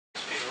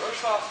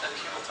Ozsvath, and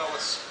he will tell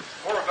us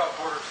more about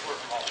Heegaard Floer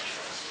Homology.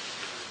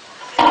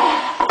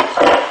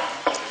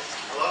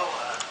 Hello,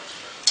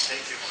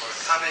 thank you for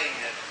coming,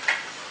 and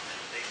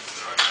thank you to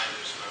the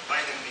organizers for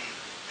inviting me.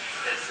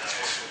 It's also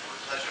a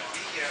pleasure to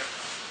be here.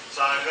 So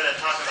I'm going to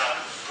talk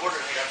about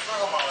Heegaard Floer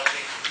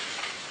Homology.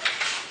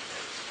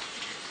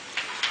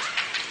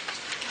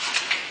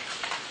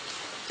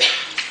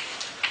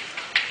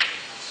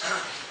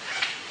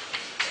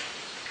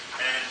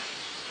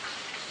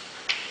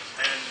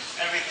 And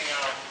everything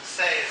I'll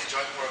say is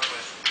joint work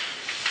with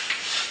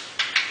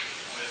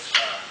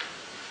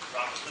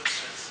Robert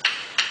Lipschitz.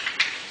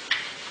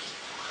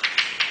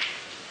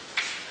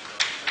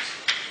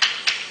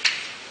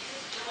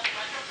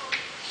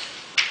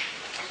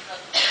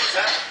 What's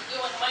that? Do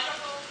you want a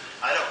microphone?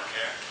 I don't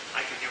care.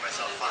 I can hear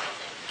myself fine.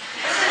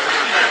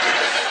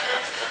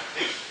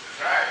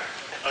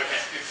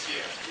 Okay.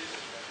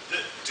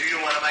 Do you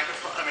want a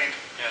microphone? I mean,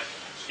 Yes.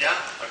 yeah?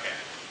 Okay.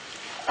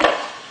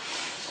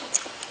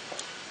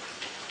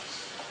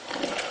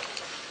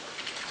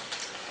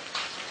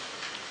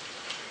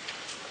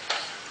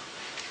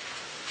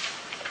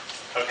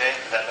 Okay,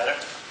 is that better?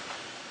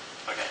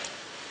 Okay.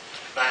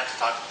 I have to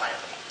talk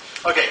quietly.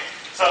 Okay,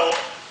 so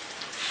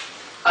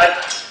I'd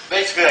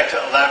basically like to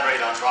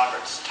elaborate on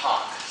Robert's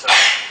talk. So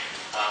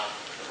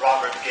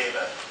Robert gave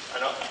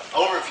an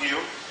overview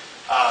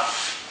of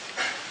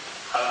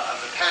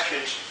the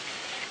package,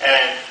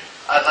 and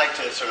I'd like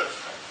to sort of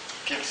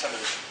give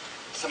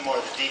some more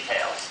of the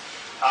details.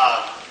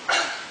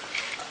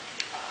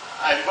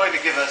 I'm going to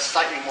give a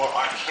slightly more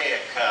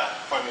archaic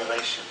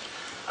formulation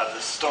of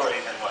the story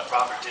than what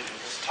Robert did in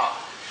his talk.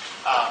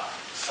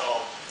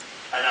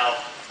 And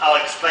I'll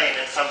explain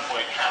at some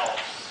point how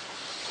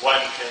one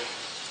can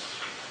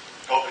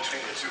go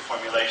between the two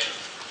formulations.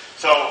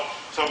 So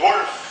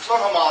Heegaard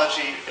Floer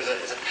Homology is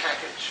a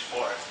package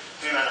for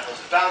three manifolds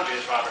of boundary,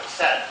 as Robert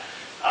said.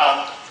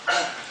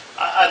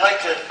 I'd like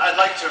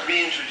to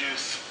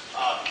reintroduce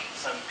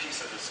some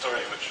piece of the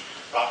story which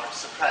Robert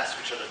suppressed,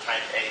 which are the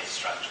type A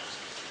structures.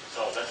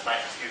 So that's my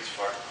excuse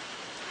for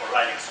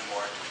writing some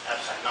more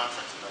abstract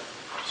nonsense in the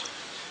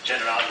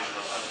generalities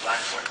of the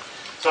blackboard.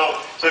 So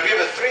if you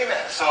have a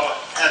so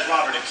as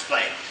Robert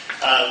explained,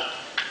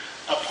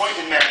 a point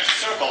and match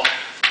circle,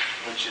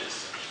 which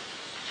is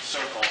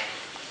circle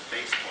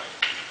base point,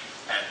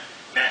 and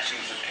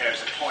matching some pairs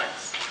of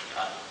points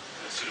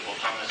in a suitable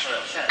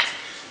combinatorial sense,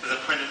 is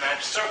a point and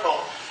match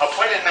circle. A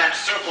point and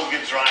match circle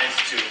gives rise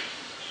to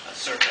a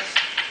surface,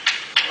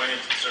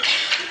 oriented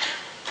surface,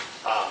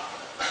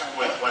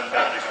 with one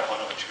boundary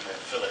component which you're going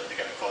to fill it to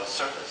get a closed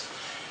surface.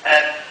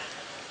 And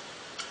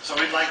so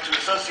we'd like to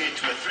associate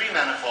to a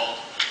three-manifold,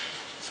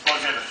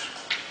 suppose you have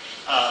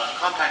a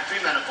compact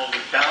three-manifold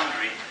with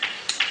boundary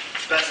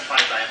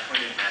specified by a point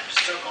and match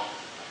circle,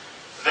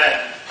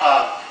 then,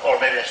 or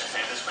maybe I should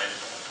say it this way,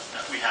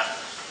 that we have a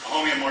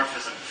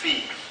homeomorphism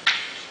phi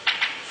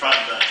from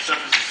the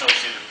surface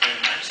associated point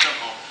and match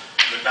circle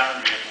to the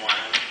boundary of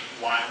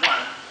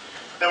y1.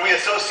 Then we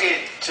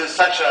associate to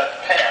such a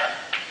pair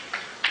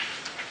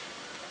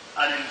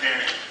an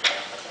invariant,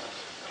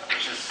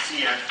 which is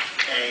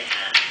CFA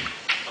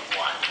of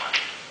y1.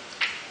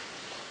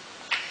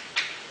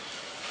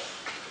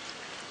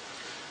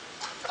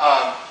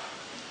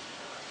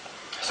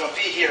 So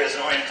phi here is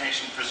an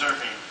orientation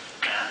preserving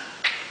math.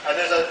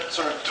 There's a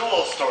sort of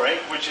dual story,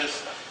 which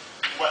is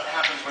what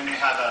happens when you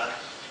have a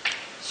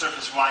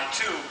surface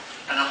y2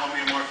 and a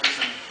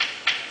homeomorphism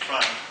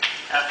from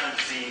f of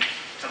z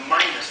to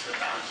minus the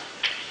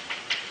boundary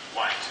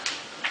y2.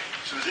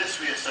 So this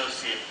we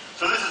associate.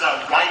 So this is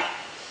a right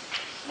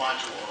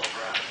module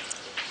over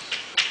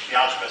the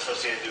algebra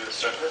associated with the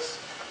surface.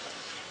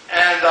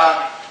 And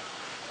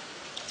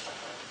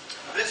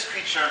this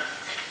creature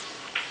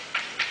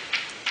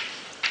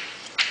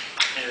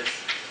is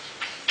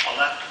a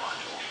left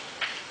module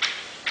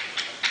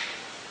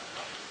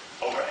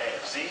over A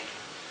of Z.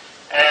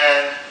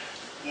 And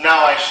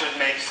now I should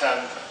make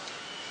some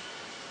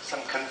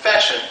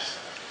confessions,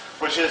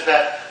 which is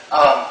that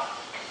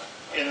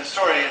in the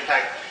story, in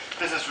fact,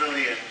 this is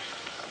really an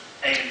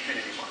A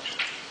infinity module.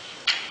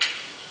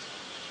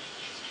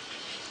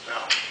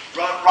 Now,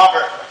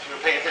 Robert, if you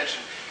were paying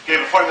attention, gave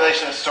a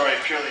formulation of the story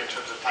purely in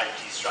terms of type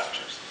T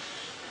structures.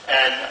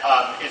 And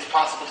it's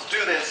possible to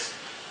do this,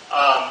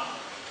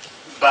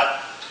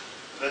 but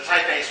the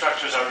type A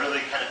structures are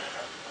really kind of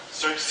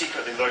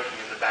secretly lurking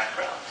in the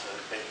background. So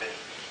they've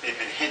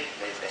been hidden.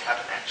 They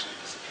haven't actually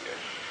disappeared.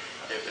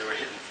 They were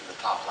hidden from the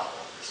top level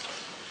of the story.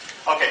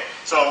 Okay,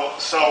 so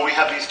we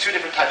have these two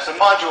different types of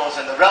modules,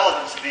 and the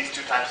relevance of these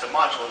two types of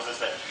modules is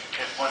that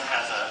if one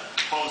has a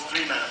closed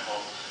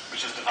three-manifold,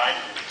 which is divided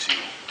into two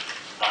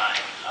by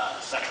a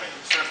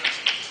separating surface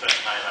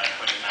specified by a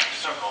point and match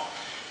circle,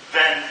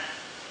 then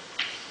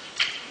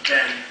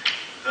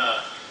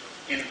the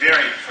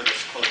invariant for this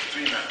closed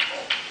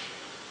three-manifold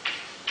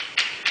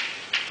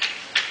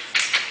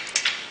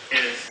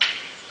is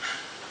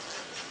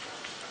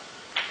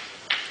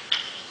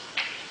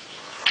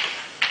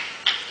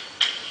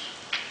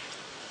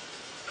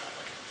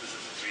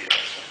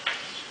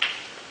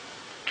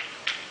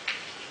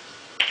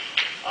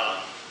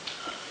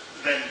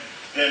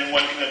then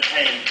one can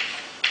obtain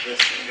this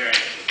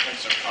invariant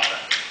tensor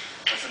product,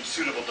 or some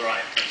suitable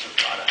derived tensor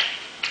product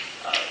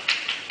of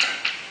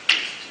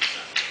these two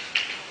sets.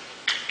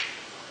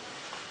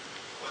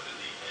 What did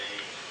the A?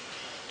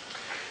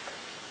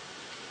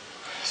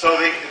 So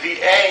the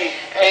A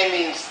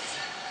means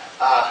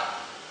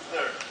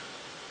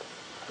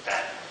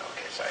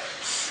okay, sorry.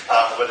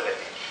 What do they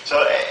mean?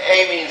 So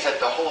A means that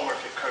the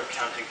holomorphic curve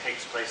counting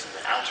takes place in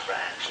the algebra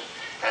action,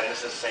 and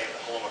this is saying the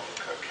holomorphic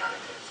curve counting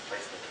takes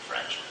place in the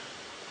differential.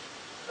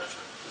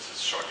 This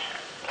is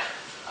shorthand.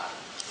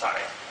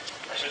 Sorry,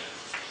 I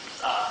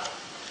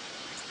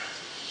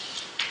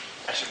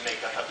should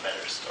make up a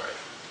better story.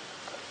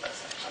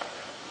 That's actually.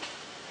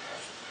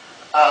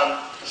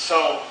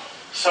 So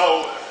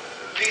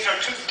these are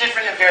two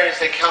different invariants.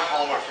 They count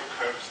holomorphic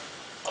curves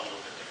a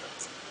little bit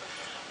differently.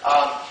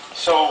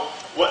 So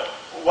what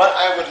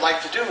I would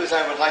like to do is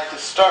I would like to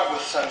start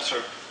with some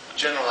sort of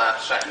general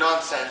abstract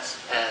nonsense,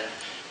 and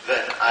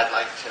then I'd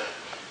like to.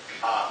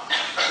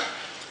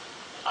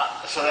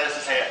 So that is to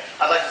say,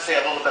 I'd like to say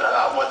a little bit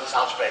about what this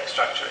algebraic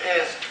structure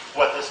is,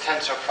 what this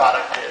tensor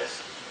product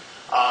is,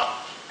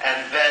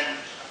 and then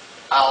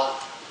I'll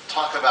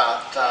talk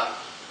about. Then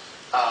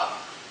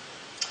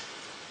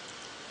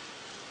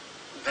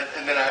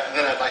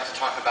I'd like to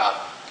talk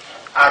about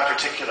our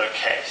particular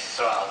case.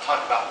 So I'll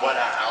talk about what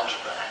our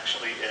algebra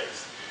actually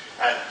is,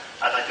 and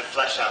I'd like to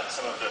flesh out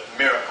some of the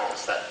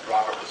miracles that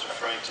Robert was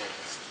referring to in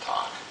his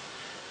talk,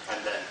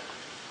 and then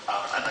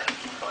I'd like to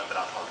keep going, but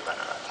I'll probably run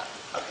out of time.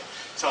 Okay.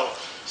 So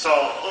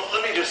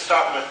let me just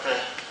start with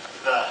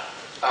the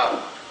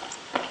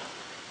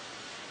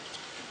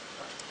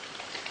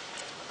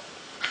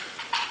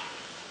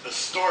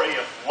story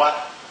of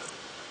what.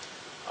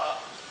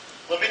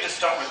 Let me just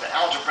start with the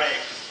algebraic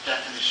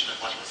definition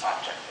of what this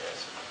object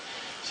is.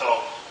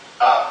 So,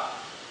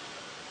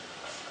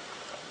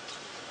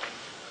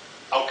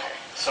 okay.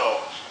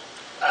 So,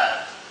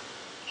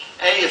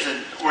 A is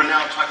we're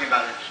now talking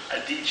about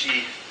a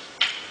DG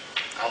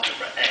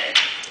algebra A.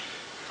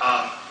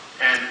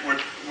 And when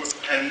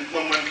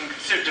one can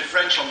consider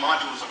differential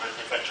modules of a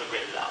differential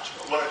graded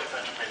algebra, what are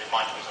differential graded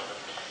modules of a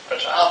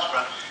differential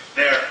algebra?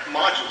 They're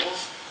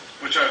modules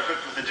which are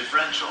equipped with a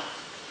differential,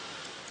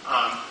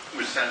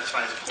 which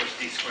satisfies, of course,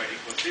 d squared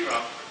equals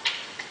 0.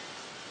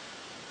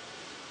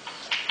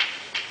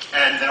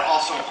 And they're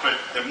also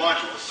equipped, they're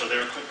modules, so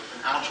they're equipped with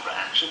an algebra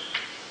action.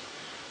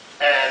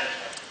 And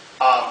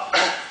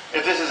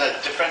if this is a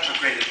differential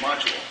graded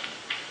module,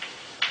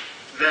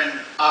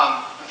 then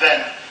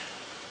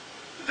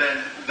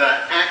the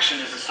action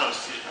is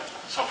associated.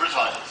 So first of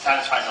all, it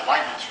satisfies a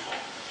Leibniz rule.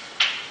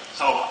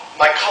 So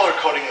my color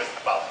coding is,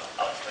 well,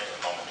 I'll explain in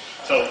a moment.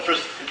 So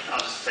first, I'll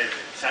just say that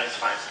it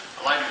satisfies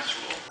a Leibniz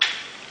rule.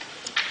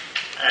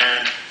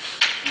 And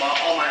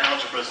all my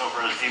algebras are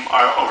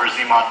over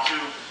Z mod 2,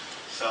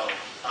 so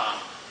I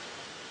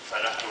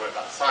don't have to worry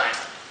about sign.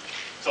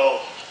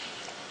 So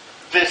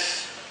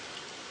this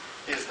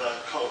is the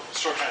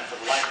shorthand for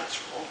the Leibniz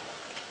rule.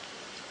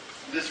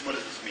 What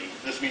does this mean?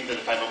 This means that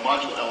if I have a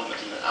module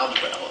element and an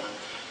algebra element,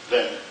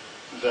 then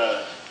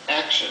the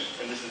action,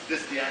 and this is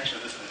the action,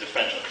 and this is the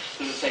differential.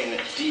 This is saying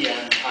that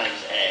dm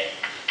times A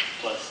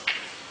plus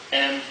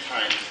m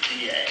times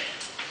dA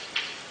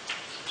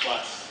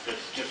plus the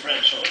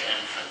differential of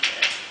m times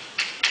A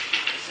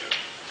is 0.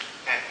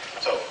 Okay.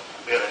 So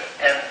we have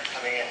an m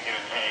coming in here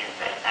and A,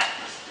 and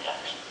this is the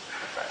action, the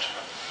differential.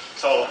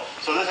 So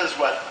this is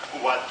what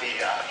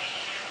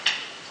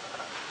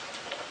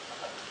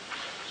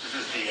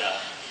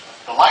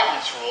the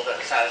Leibniz rule that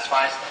it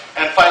satisfies.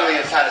 And finally,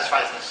 it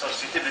satisfies an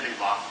associativity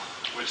law,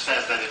 which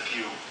says that if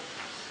you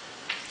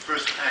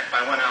first act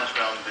by one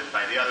algebra element, then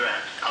by the other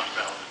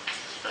algebra element,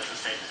 that's the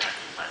same as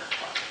acting by the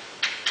clock.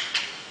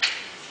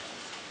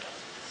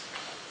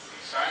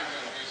 Signs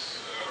in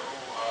this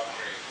rule are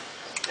great.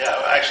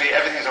 Yeah, actually,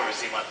 everything's over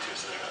Z mod 2,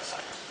 so there's no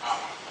sign.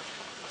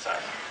 Sorry.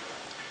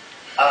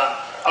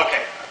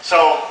 Okay,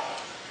 so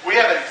we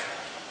have an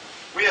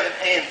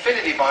A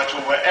infinity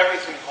module where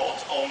everything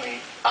holds only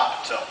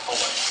up to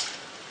homology.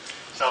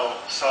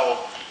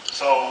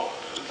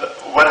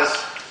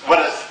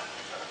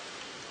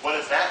 What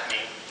does that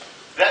mean?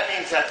 That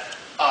means that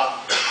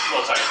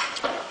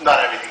not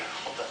everything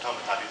holds up to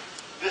homotopy.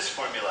 This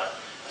formula,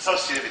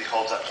 associativity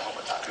holds up to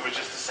homotopy, which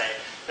is to say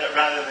that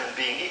rather than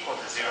being equal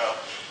to 0,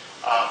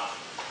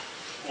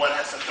 one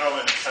has to throw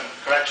in some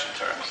correction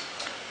terms,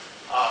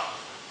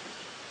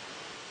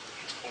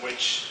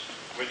 which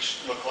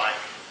look like.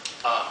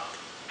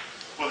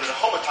 There's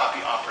a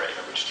homotopy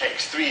operator which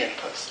takes 3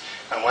 inputs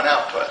and 1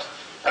 output,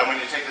 and when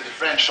you take the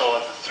differential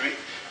of the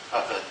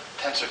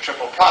tensor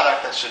triple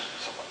product, that should.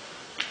 So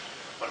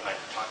what am I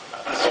talking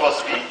about? This is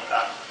supposed to be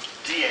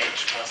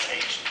dH plus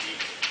HD,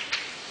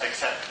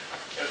 except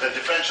the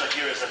differential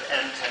here is of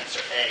m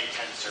tensor A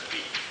tensor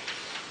B.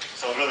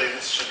 So really,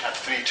 this should have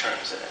 3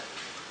 terms in it.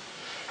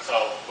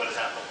 So what does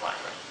that look like?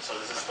 So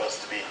this is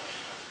supposed to be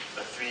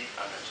the 3.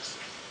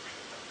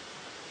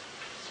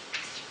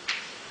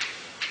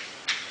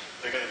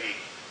 They're going to be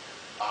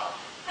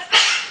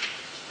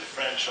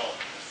differential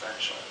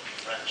differential.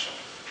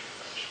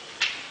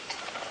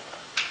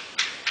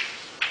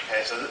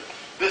 Okay, so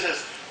this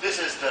is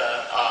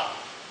the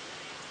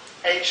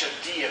h of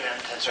d of m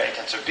tensor A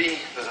tensor B.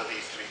 Those are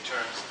these three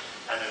terms,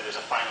 and then there's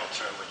a final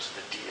term which is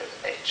the d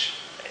of h.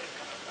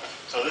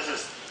 So this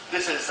is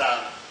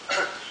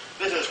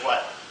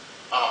what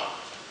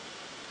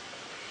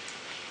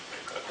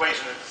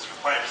equation is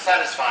required to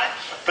satisfy.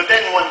 But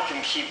then one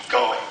can keep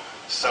going.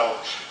 So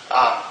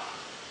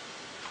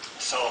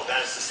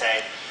that is to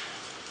say,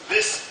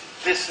 this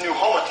new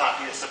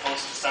homotopy is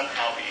supposed to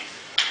somehow be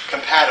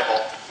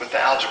compatible with the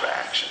algebra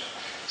action.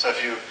 So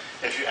if you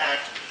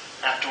act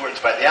afterwards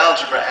by the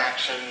algebra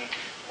action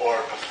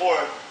or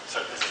before,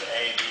 so this is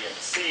A, B, and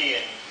C,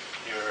 and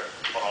your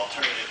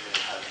alternatively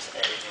you have this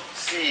A, B, and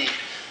C,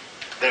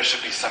 there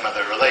should be some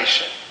other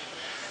relation.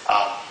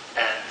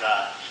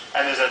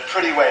 And there's a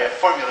pretty way of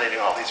formulating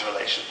all these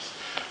relations,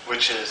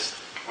 which is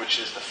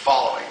the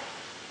following.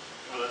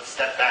 Well, let's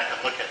step back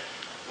and look at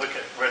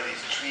where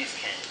these trees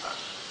came from.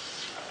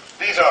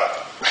 These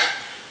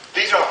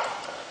are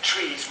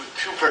trees with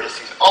two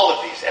vertices. All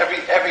of these,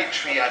 every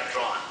tree I've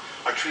drawn,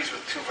 are trees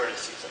with two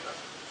vertices in them.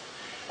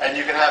 And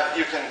you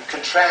can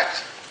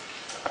contract,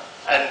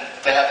 and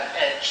they have an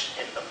edge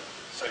in them.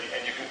 So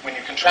when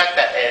you contract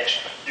that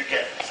edge, you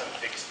get some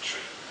fixed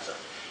tree. So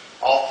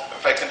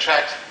if I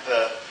contract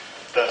the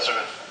sort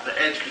of the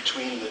edge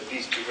between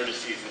these two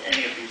vertices in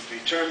any of these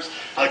three terms,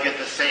 I'll get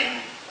the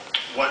same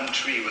one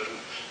tree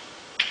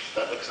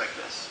that looks like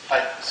this. If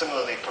I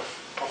similarly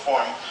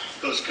perform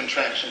those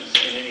contractions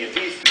in any of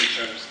these three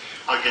terms,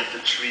 I'll get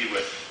the tree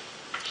with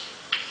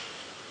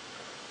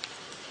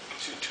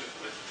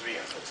three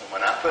inputs and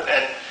one output.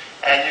 And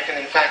you can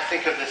in fact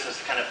think of this as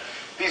kind of,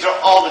 these are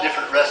all the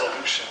different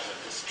resolutions of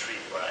this tree,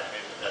 or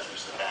maybe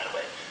resolution in a bad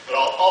way, but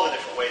all the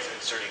different ways of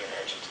inserting an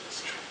edge into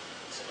this tree.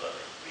 Similarly,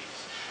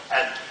 these.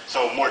 And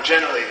so more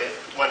generally,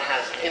 one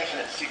has an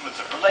infinite sequence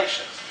of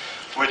relations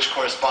which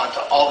correspond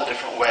to all the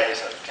different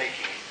ways of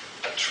taking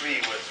a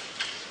tree with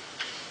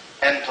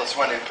n plus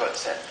 1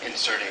 inputs and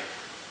inserting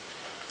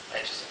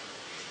edges in.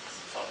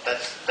 So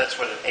that's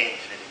what an A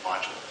infinity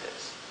module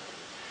is.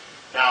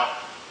 Now,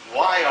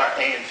 why are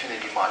A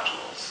infinity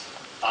modules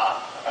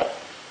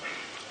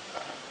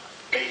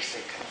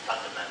basic and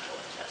fundamental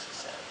and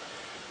necessary?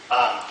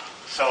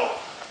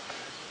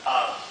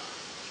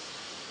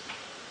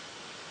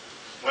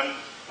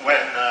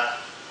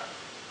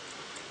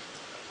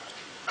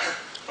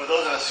 For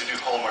those of us who do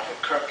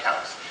holomorphic curve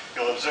counts,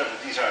 you'll observe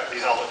that these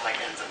all look like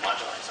ends of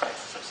moduli, so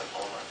some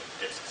holomorphic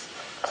disks.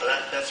 So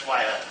that's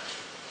why a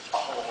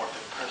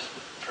holomorphic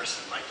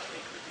person might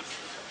think that these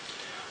things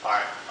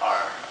are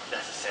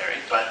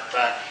necessary. But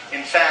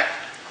in fact,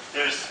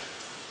 there's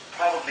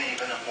probably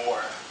even a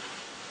more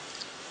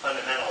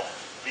fundamental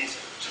reason,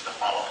 which is the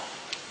following.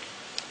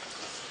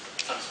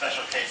 Some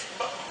special case.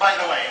 But by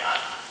the way,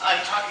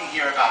 I'm talking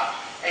here about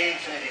A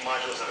infinity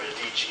modules over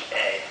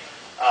DGA.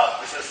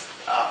 This is,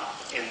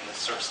 in the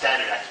sort of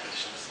standard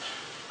expositions,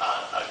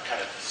 a kind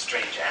of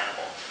strange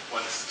animal.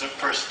 When the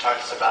first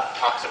talks about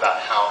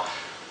how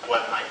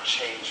one might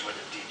change what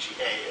a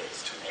DGA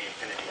is to an A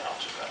infinity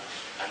algebra,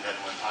 and then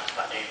one talks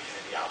about A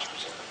infinity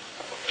algebras over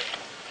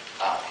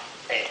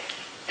A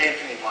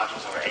infinity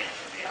modules over A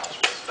infinity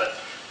algebras. But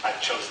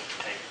I've chosen to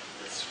take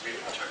this real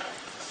term.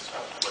 This is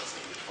what's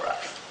needed for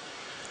us.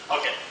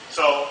 Okay,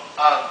 so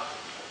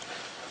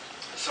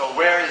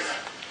where is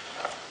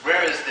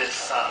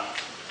this?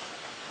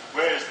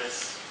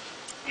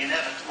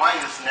 Why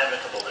is this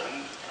inevitable?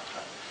 And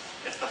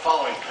it's the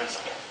following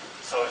principle.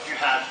 So if you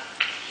have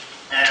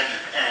let's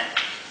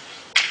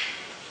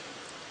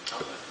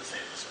say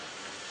it this way.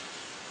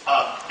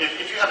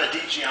 If you have a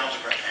DG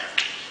algebra n,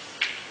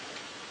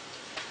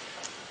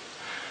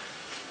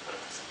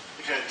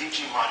 if you have a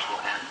DG module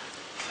n,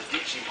 the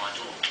DG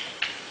module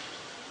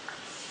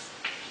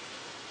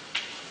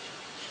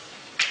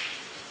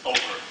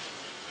over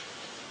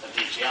a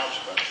DG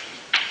algebra,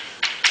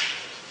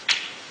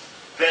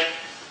 then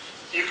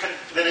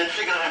in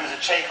trigonometry as a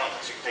chain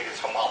complex, you can take its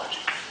homology.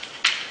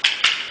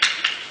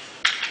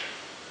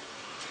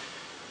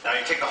 Now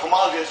you take the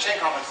homology of the chain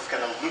complex, it's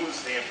going to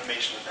lose the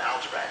information of the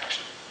algebra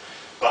action.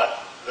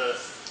 But the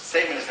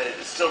statement is that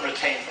it still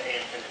retains the A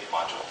infinity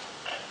module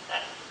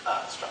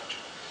structure.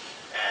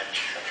 And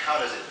how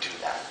does it do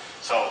that?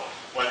 So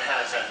one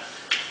has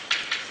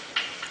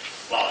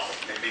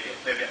maybe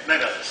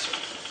I'll just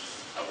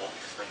I won't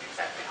explain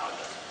exactly how it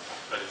does it,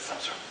 but it's some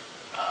sort of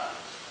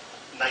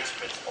nice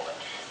principle.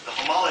 The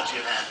homology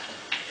of n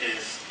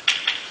is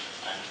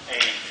an A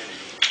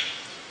infinity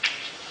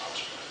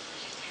algebra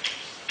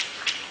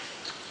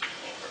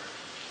over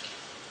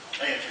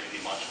A infinity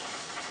module.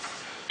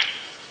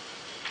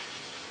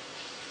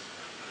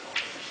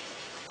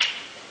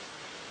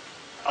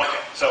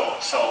 Okay, so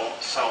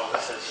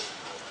this is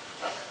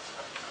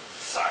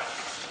sorry.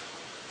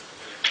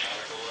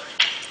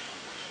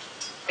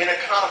 In a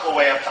canonical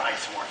way up to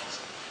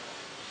isomorphism.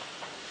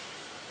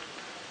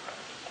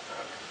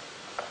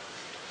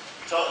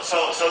 So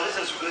this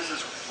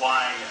is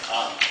why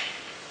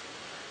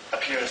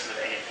appearances of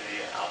A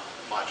infinity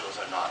modules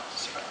are not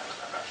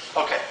supervised.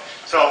 Okay,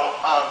 so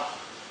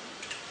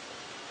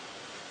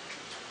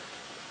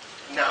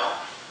now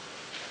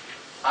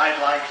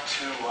I'd like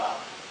to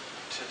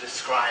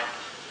describe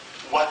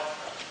what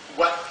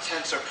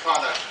tensor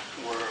product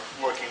we're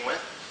working with.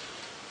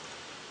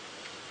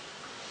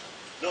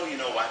 No, you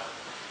know what?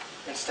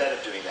 Instead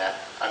of doing that,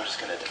 I'm just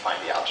going to define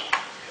the algebra.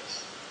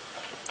 Because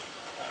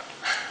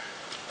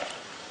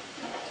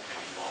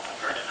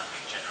I've heard enough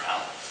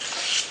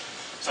generalities.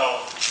 So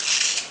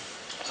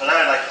now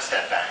I'd like to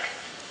step back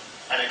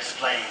and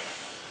explain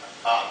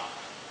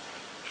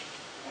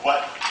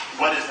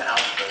what is the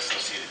algebra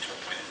associated to a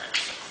pointed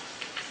matrix.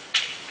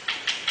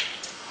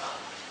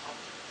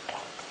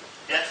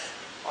 Yes?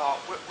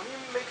 When you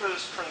make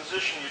this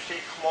transition, you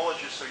take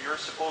homology, so you're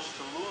supposed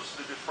to lose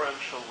the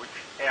differential which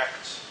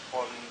acts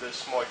on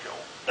this module.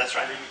 That's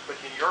right. But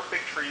in your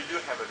picture, you do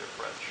have a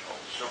differential.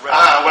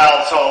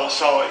 Well,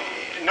 so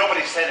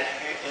nobody said it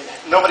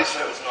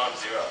was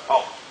non-zero.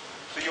 Oh,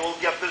 so you will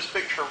get this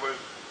picture with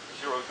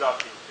zero dot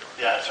being zero.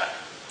 Yeah, that's right.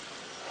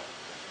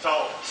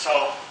 So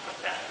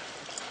yeah.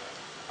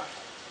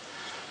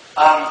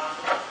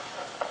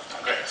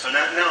 Great. So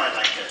now I'd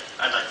like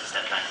to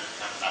step back and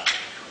talk about it.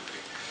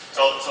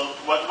 So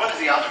what is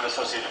the algebra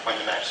associated with a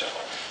pointed match circle?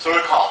 So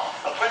recall,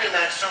 a pointed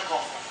match circle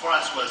for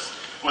us was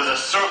a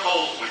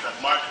circle with a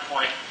marked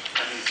point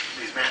and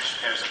these matched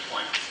pairs of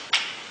points.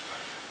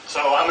 So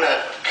I'm going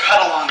to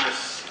cut along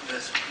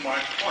this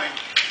marked point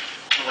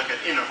to look at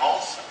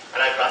intervals, and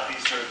I've got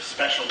these sort of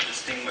special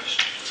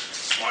distinguished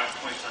marked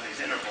points on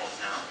these intervals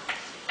now,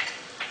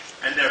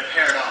 and they're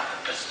paired off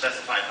as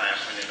specified by a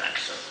pointed match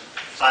circle.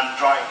 So I'm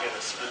drawing here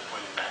the split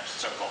pointed match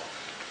circle,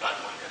 but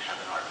one could have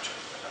an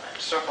arbitrary pointed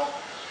match circle.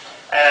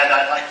 And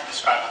I'd like to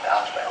describe what the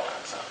algebra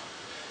elements are.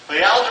 The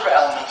algebra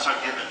elements are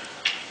given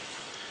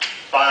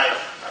by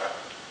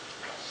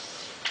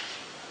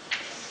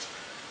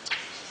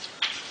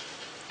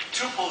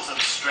tuples of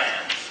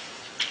strands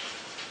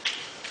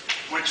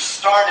which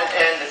start and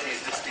end at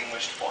these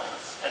distinguished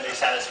points, and they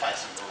satisfy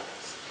some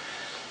rules.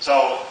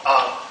 So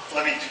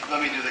let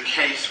me do the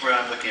case where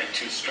I'm looking at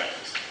two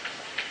strands.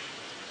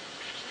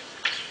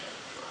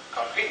 For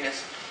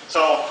concreteness.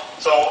 So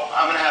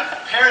I'm going to have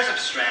pairs of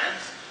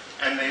strands.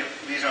 And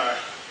these are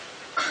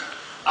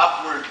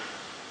upward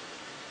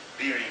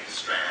veering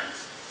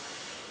strands.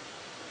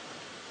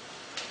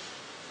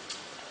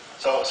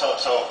 So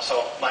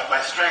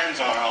my strands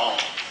are all.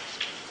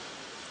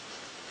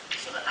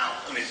 So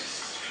let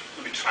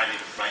me try to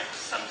write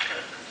some kind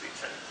of complete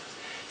sentences.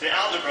 The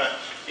algebra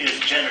is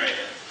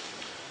generated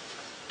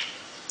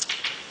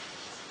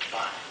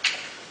by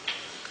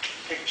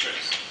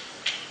pictures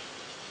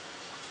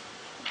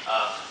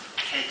of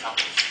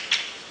k-tuples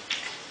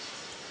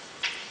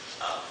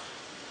of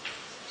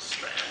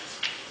strands.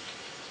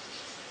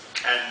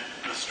 And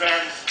the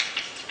strands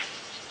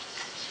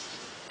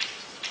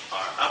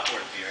are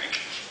upward veering.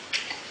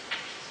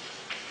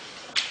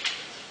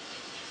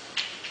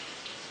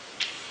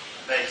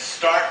 They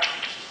start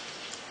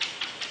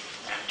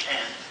and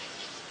end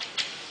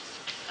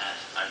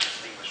at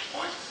distinguished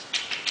points.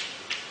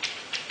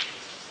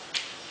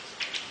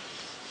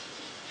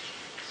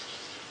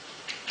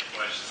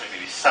 Or I should say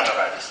maybe some of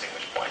our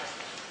distinguished points.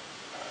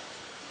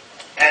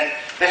 And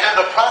they have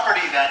the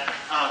property that,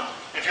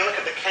 if you look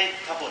at the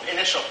k-tuple of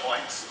initial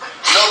points,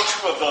 no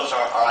two of those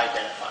are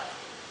identified.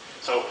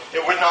 So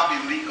it would not be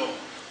legal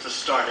to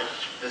start at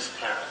this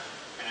pair of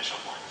initial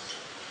points.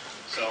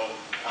 So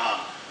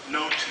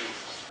no two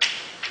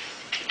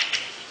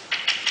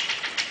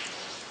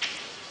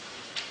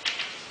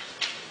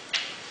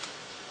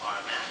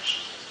are matched.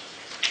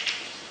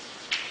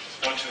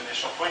 No two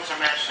initial points are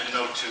matched, and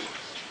no two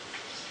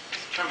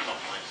terminal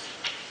points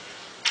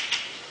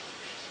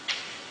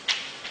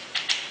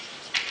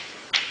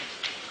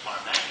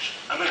are matched.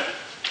 I'm going to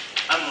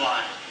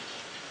unline,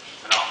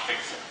 and I'll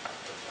fix it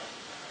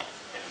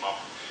in a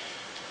moment.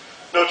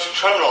 No two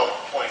terminal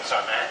points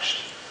are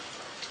matched.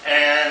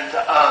 And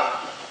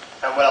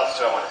what else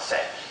do I want to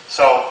say?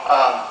 So,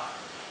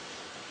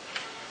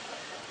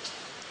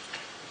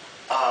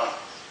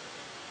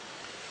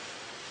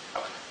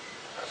 okay.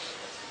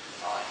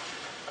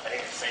 I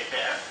think it's safe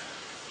there.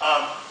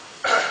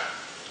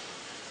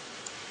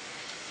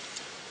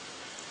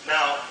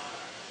 Now,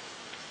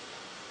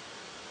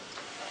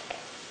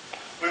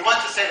 we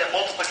want to say that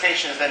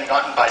multiplication is then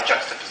gotten by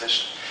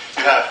juxtaposition.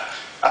 You have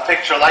a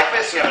picture like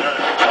this, you have another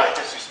picture like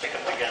this, you stick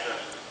them together,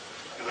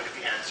 and you look at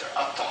the answer,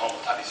 up to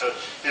homology. So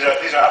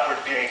these are upward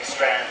veering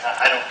strands.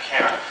 I don't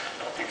care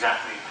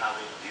exactly how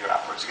they veer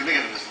upwards. You can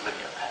think of them as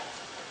linear paths.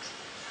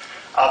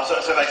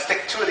 So if I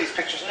stick two of these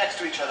pictures next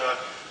to each other,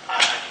 I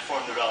can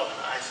form the relevant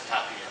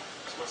isotopy. I'm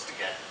supposed to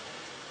get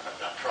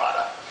that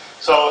product.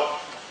 So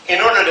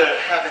in order to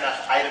have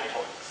enough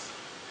idempotents,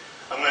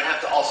 I'm going to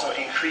have to also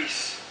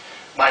increase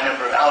my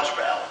number of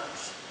algebra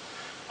elements.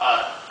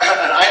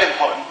 An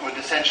idempotent would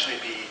essentially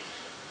be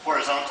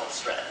horizontal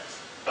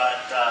strands, but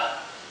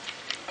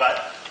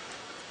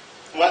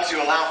once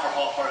you allow for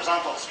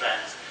horizontal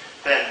strands,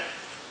 then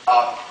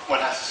one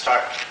has to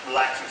start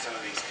relaxing some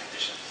of these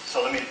conditions.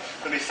 So let me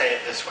let me say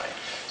it this way.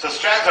 So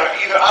strands are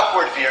either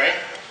upward veering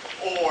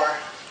or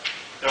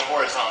they're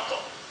horizontal.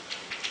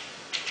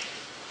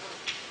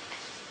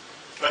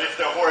 But if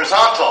they're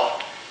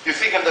horizontal, you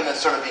think of them as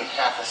sort of being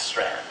half a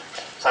strand.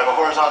 So I have a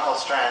horizontal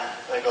strand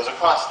that goes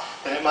across,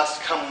 then it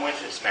must come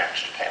with its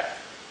matched pair.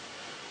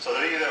 So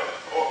they're either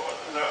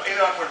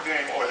upward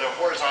veering or they're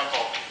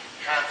horizontal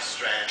half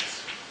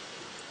strands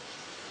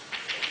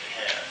in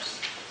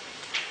pairs.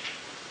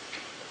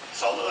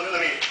 So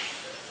let me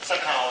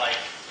somehow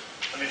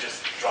let me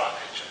just draw a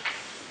picture.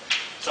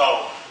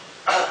 So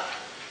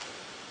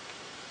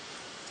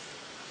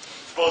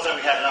suppose that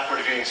we have an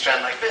upward veering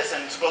strand like this,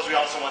 and suppose we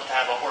also want to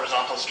have a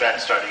horizontal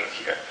strand starting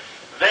here.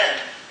 Then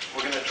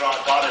we're going to draw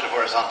a dotted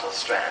horizontal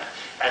strand,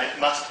 and it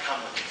must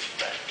come with its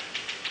friend.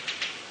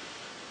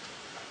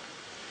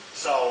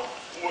 So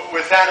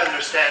with that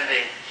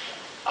understanding,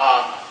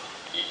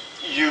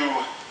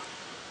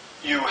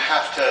 you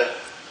have to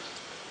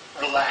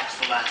relax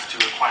the last two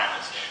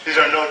requirements. These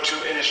are no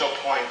two initial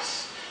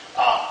points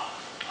of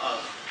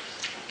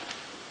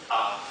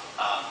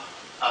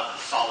the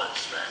solid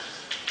strand.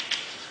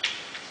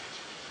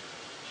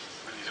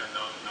 But these are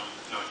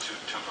no two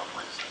terminal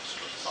points of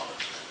the solid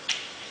strand.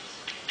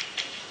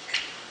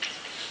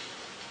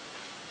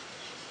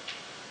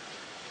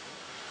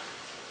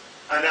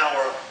 And now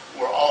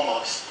we're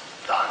almost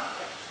done.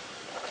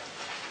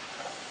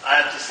 I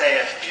have to say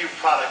a few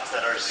products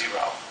that are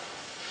zero.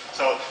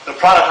 So the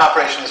product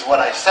operation is what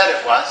I said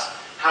it was.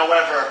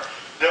 However,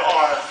 there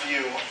are a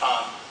few,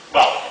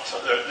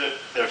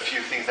 there are a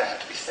few things that have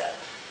to be said.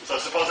 So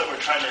suppose that we're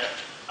trying to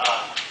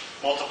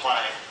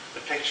multiply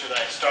the picture that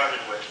I started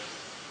with,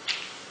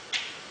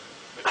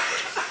 which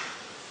was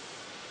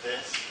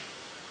this.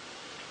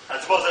 And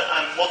suppose that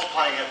I'm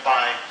multiplying it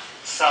by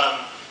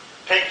some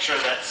picture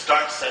that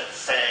starts at,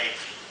 say,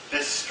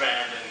 this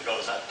strand and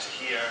goes up to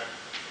here,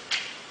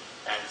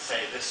 and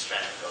say this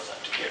strand goes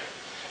up to here.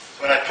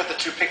 So when I put the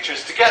two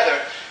pictures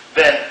together,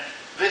 then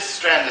this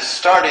strand is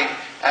starting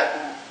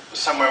at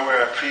somewhere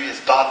where a previous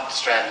dotted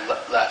strand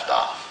left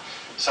off.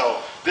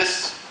 So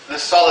this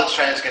solid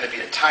strand is going to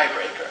be a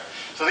tiebreaker.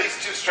 So these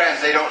two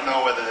strands, they don't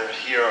know whether they're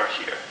here or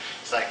here.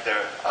 It's like they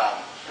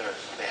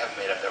haven't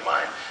made up their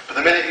mind. But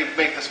the minute you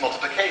make this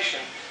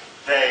multiplication,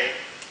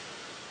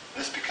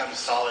 this becomes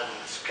solid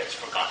and this gets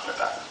forgotten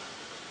about.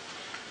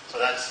 So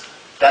that's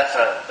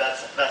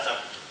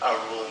a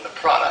rule in the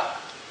product.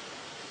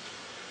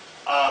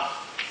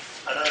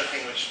 Another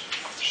thing which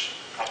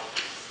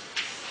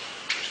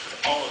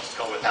could almost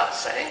go without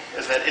saying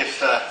is that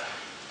if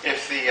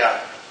you've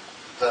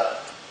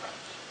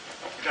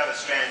got a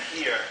strand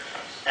here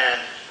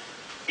and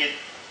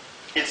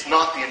it's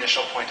not the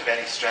initial point of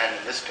any strand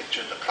in this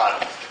picture, the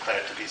product is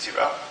declared to be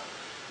zero.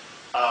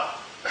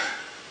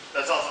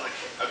 That's also the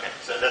case. Okay,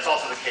 so that's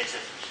also the case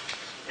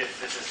if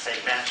this is, say,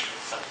 matched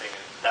with something,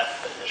 and that's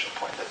the initial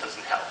point. That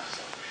doesn't help.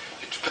 So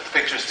if you put the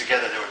pictures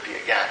together, there would be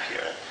a gap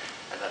here,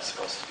 and that's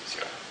supposed to be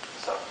zero.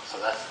 So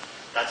that's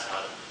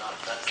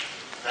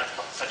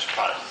such a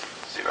product is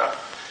equal to zero.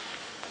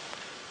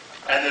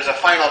 And there's a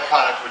final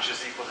product which is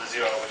equal to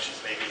zero, which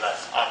is maybe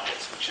less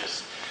obvious, which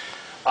is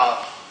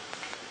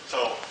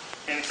so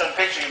in some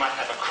picture you might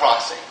have a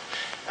crossing,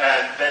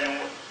 and then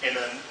in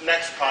the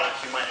next product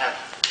you might have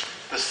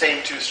the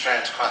same two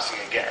strands crossing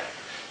again.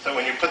 So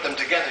when you put them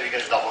together, you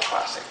get a double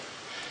crossing.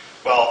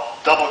 Well,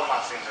 double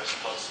crossings are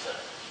supposed to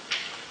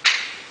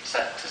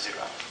set to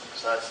zero.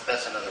 So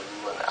that's another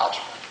rule in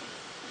algebra.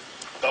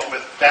 But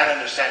with that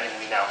understanding,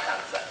 we now have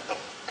the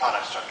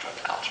product structure of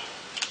the algebra.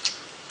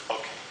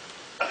 Okay.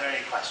 Are there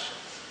any questions?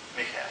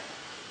 Mikhail?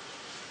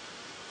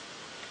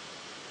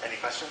 Any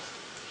questions?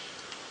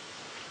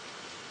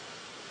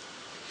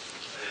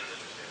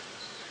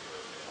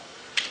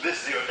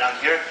 This zero down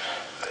here.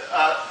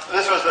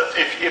 This was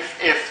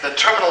if the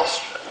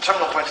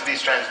terminal points of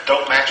these strands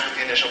don't match with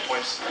the initial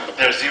points,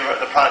 they're zero.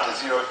 The product is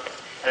zero,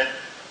 and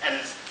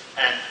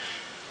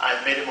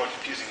I've made it more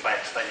confusing by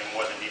explaining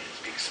more than needed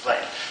to be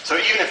explained. So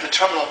even if the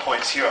terminal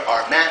points here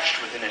are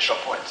matched with initial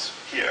points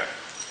here,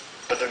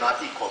 but they're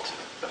not equal to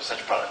them, such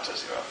products are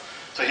zero.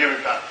 So here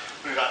we've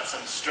got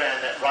some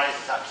strand that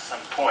rises up to some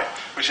point,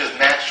 which is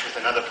matched with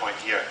another point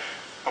here,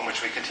 from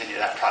which we continue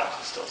that product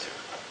is still zero.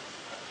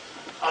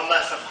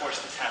 Unless, of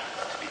course, this happens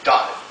to be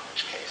dotted, in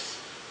which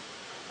case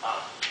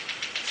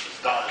this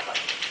is dotted like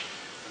this.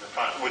 And the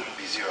product wouldn't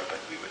be zero, but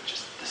we would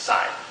just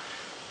decide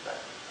that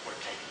we're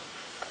taking.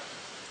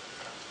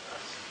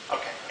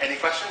 Okay,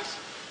 any questions?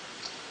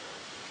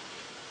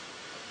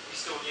 You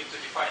still need to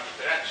define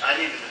differential. I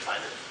need to define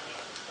the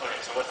differential.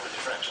 Okay, so what's the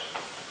differential?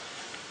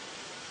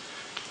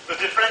 The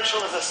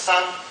differential is a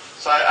sum.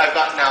 So I've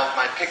got now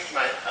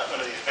one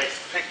of these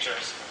basic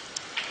pictures,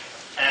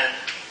 and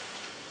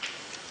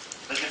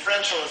the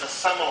differential is a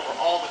sum over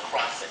all the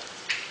crossings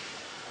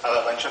of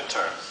a bunch of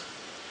terms.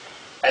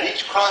 At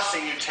each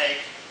crossing, you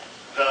take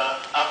the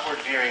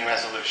upward veering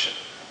resolution.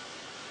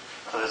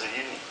 So there's a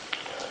unique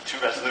two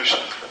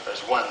resolutions, but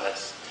there's one that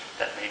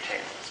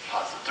maintains this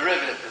positive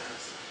derivative.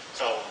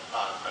 So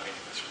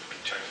this would be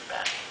turning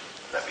back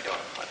that we don't.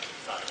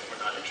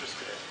 We're not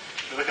interested in.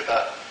 If you look at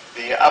the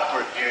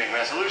upward veering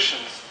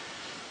resolutions,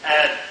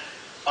 and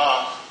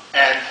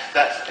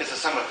that is the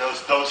sum of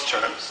those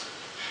terms,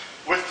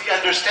 with the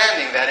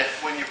understanding that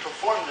if when you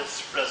perform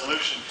this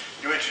resolution,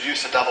 you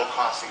introduce a double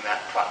crossing,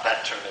 that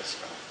term is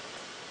zero.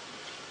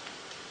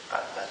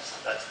 That's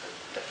the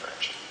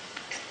differential.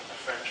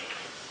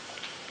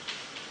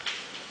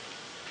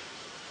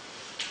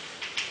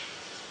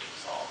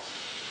 Solved.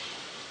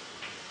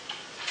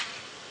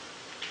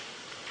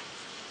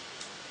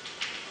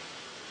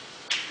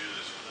 You do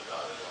this with the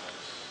dotted lines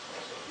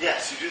also?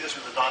 Yes, you do this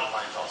with the dotted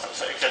lines also.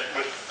 So except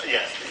with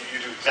yes, you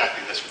do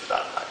exactly this with the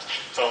dotted lines.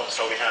 So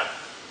we have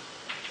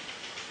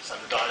some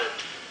dotted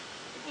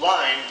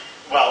line.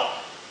 Well,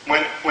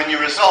 when you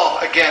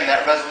resolve, again,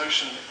 that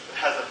resolution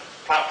has a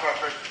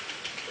property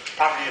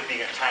of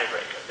being a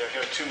tiebreaker. There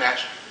are two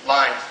matched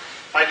lines.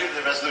 If I do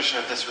the resolution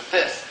of this with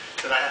this,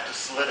 then I have to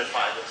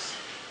solidify this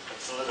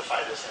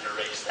and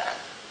erase that.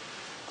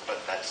 But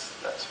that's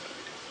what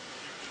we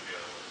do.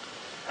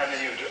 And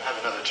then you have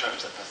another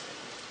terms that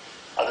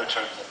handle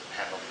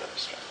the other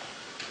strand.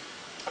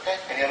 Okay.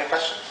 Any other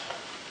questions?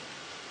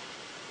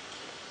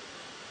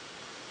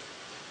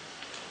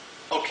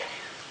 Okay.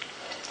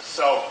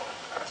 So.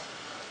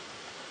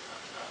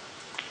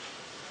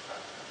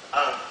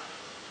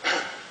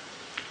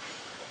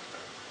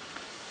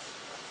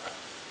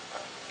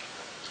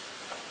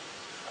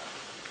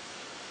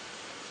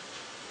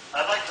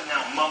 I'd like to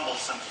now mumble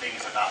some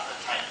things about the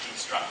type T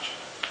structure.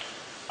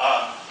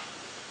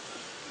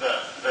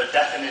 The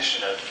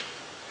definition of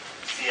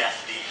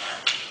CFD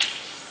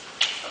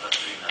of a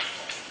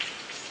three-dimensional.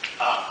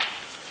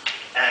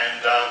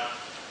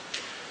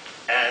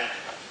 And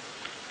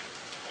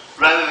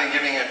rather than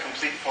giving a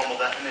complete formal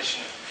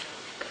definition,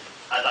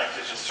 I'd like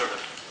to just sort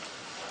of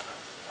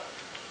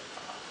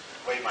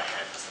wave my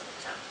hand to some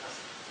examples.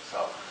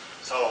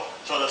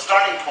 So the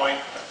starting point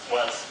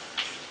was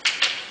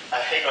a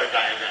Heegaard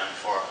diagram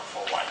for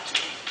Y2,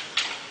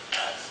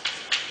 as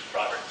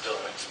Robert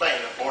Dillon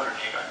explained, a bordered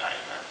Heegaard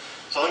diagram.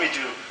 So let me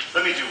do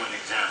an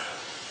example.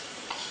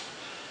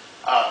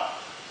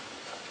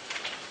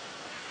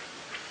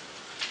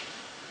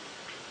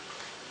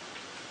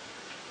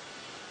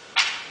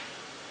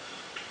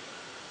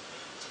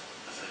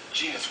 This is a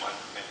genus 1.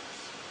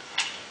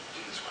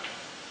 Genus 1.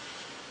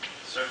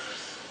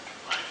 Surface,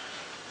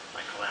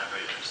 my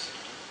collaborators.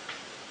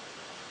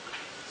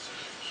 Sort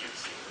of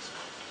cutesy, this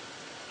one.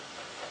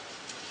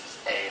 This is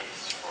A, this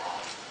is for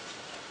all.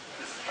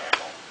 This is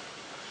handle.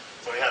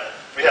 So we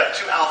have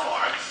two alpha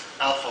arcs,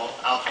 alpha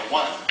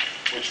 1,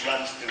 which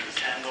runs through this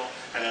handle,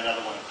 and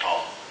another one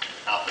called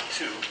alpha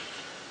 2,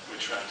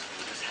 which runs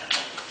through this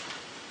handle.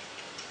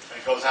 And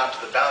it goes out to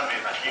the boundary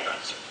of our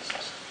Heegaard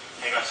surfaces.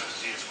 Heegaard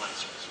surface genus 1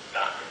 surface with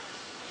boundary.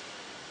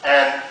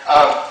 And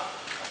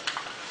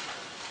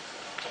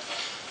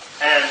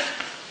as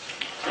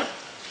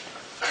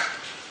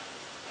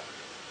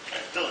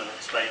Dillon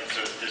explained,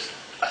 there's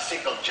a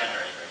single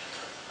generator,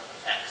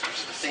 X, which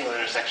is the single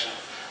intersection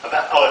of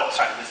that. Oh,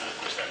 sorry, this is of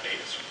course that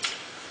beta surface.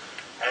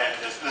 And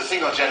there's the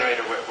single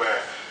generator where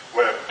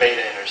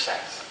beta 1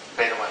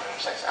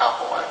 intersects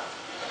alpha 1.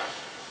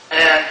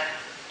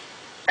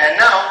 And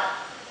now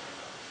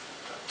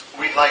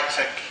we'd like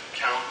to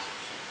count.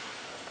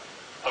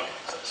 Okay,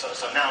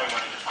 so now we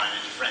want to define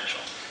a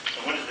differential.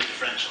 So what is the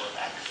differential of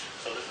X?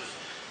 So this is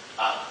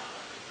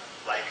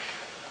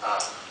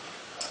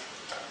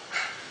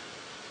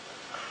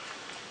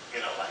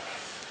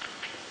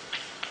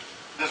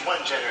there's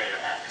one generator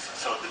X.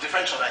 So the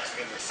differential of X is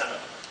going to be a sum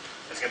of,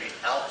 is going to be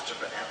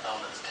algebra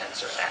elements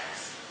tensor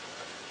X.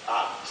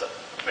 So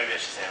maybe I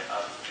should say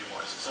a few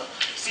more. So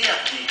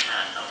CFD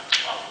hat of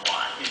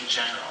Y in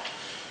general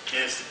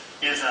is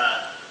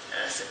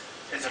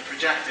a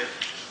projective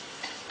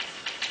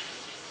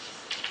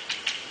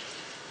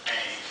A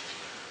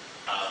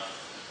of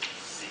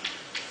C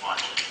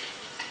modular.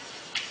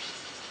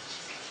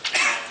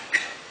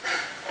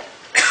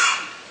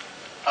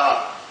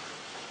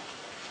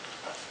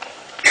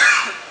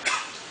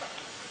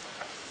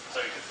 So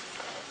you could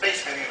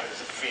basically think of it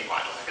as a free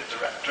module, like a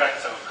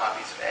direct sum of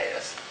copies of A.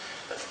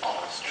 That's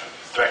almost true.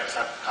 Direct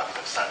sum of copies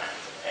of some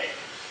ends of A.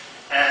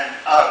 And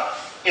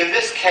in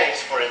this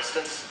case, for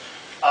instance,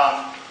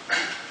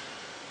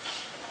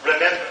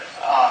 remember,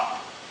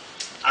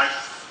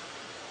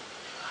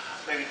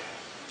 maybe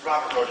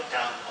Robert wrote it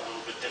down a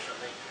little bit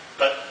differently,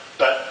 but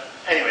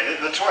anyway,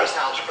 the torus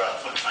algebra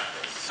looks like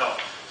this. So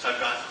I've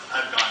got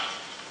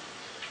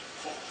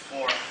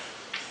four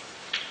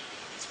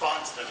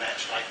spots that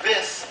match like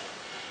this.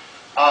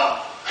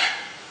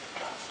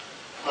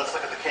 Let's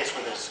look at the case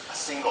where there's a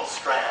single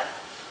strand.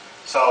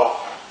 So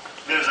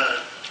there's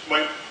a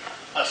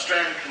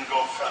strand can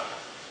go from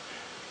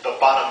the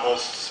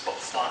bottommost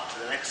slot to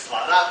the next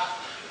slot up,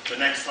 the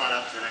next slot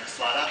up to the next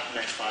slot up, the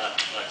next slot up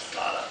to the next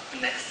slot up, the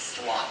next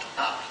slot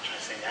up. Try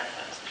to say that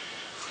fast.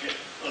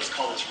 Let's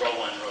call this row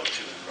 1, row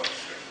 2, and row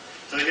 3.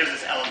 So here's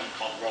this element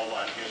called row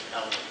 1, here's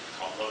an element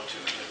called row 2,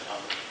 and here's an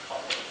element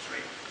called row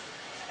 3.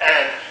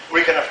 And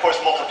we can, of course,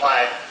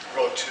 multiply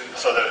row 2,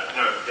 so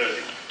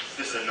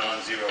this is a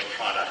non-zero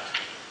product.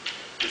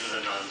 This is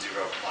a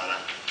non-zero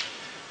product.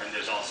 And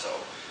there's also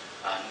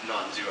a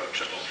non-zero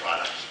triple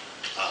product.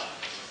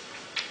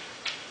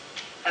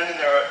 And then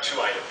there are two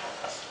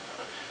idempotencies.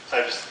 So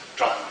I've just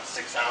drawn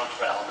 6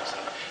 algebra elements.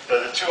 And there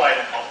are the two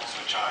idempotents,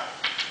 which are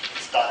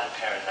this dotted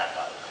pair and that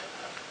dotted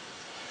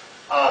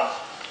pair.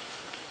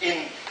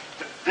 In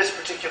this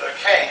particular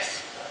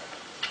case,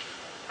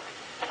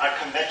 our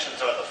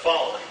conventions are the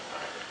following.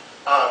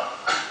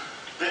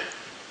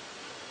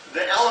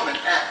 The element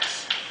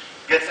x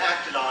gets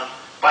acted on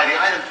by the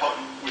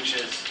idempotent, which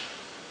is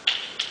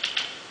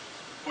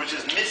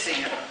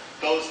missing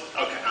those.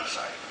 Okay, I'm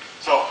sorry.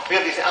 So we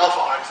have these alpha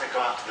arcs that go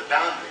out to the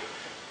boundary.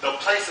 The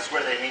places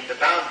where they meet the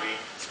boundary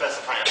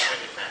specify a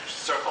pointed matched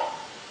circle.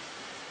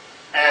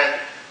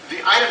 And the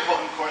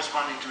idempotent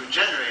corresponding to a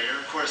generator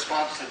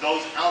corresponds to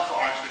those alpha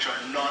arcs which are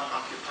not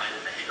occupied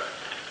in the Heegaard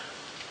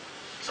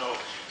diagram.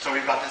 So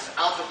we've got this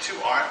alpha 2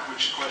 arc,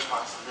 which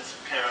corresponds to this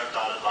pair of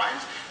dotted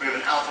lines. We have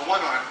an alpha 1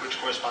 arc, which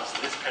corresponds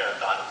to this pair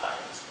of dotted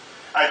lines.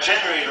 Our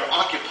generator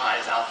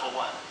occupies alpha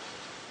 1.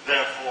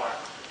 Therefore,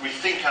 we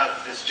think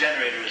of this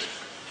generator as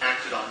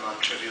acted on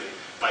non-trivially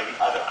by the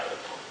other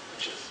idempotent,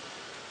 which is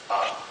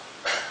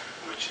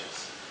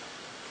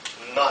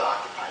not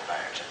occupied by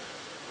our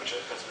generator, which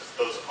is because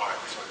those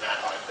arcs or that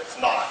arc that's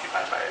not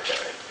occupied by our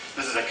generator.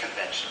 This is a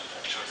convention,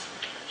 a choice of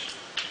convention.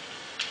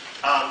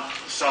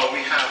 So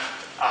we have,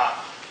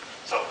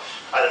 so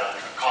I don't know,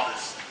 we can call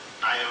this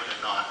iota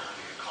naught, and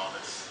we can call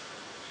this,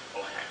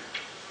 oh heck,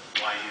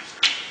 y is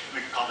Greek. We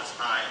can call this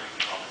I, and we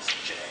can call this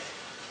j.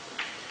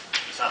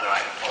 This other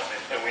idempotent,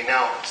 and we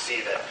now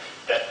see that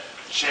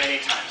j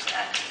times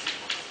x is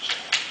equal to j,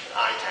 and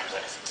I times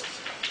x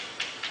equals 0.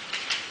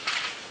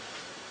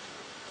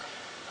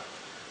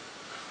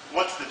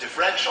 What's the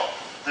differential?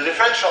 The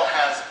differential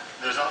has,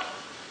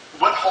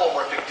 what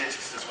holomorphic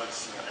disks does one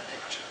see in the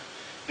picture?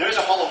 There is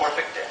a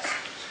holomorphic disk,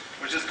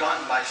 which is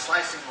gotten by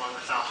slicing along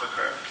this alpha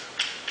curve.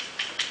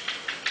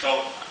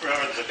 So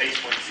remember there's a base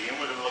point z,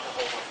 and we're going to look at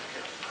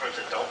holomorphic curves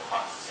that don't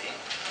cross z.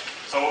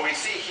 So what we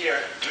see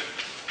here,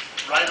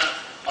 right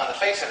on the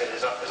face of it,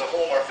 is a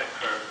holomorphic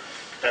curve,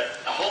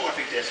 a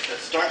holomorphic disk that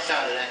starts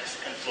out at x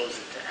and flows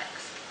into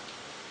x.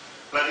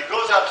 But it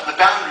goes out to the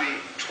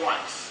boundary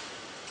twice.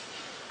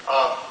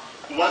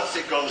 Once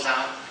it goes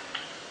out,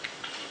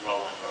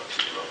 row 1, row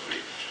 2, row 3.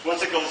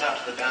 Once it goes out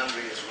to the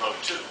boundary is row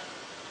 2.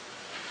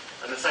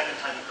 And the second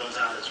time it goes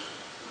out is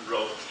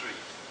row 3.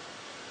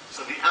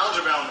 So the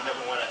algebra element that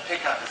we want to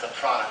pick up is the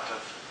product of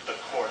the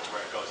chords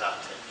where it goes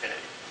out to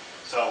infinity.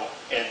 So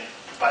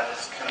by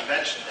this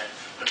convention then,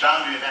 the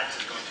boundary of x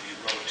is going to be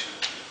row 2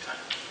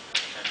 times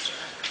tensor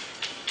x.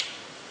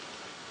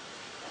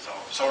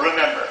 So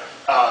remember,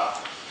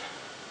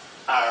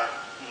 our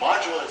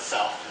module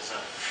itself is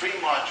a free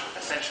module,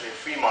 essentially a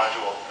free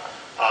module.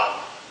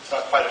 It's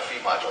not quite a free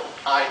module.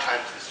 I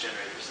times this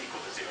generator is equal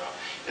to 0.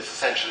 It's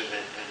essentially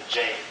the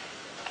J.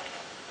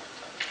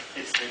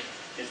 It's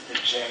the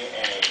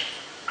JA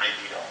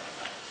ideal.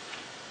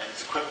 And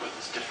it's equipped with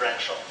this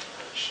differential,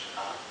 which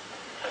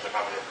has a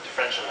property of the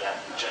differential of that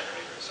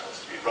generator. So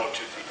it's to be row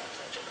 2, 3 times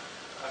that generator.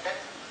 Okay?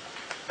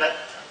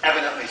 That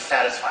evidently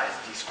satisfies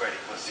d squared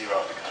equals 0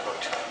 because row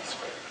 2 d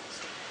squared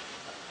equals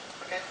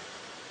 0. Okay?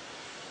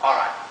 All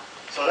right.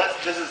 So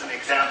this is an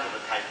example of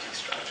a type D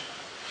structure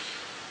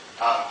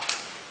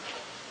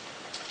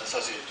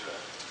associated to a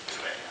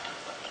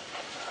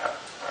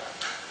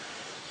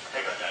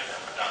Heegaard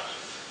diagram.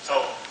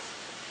 So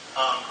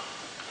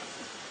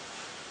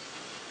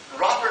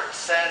Robert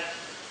said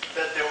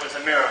that there was a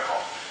miracle,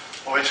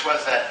 which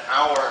was that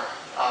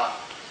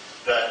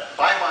the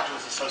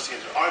bimodules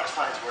associated with arc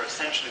size were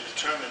essentially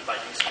determined by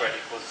d squared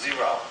equals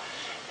 0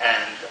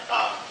 and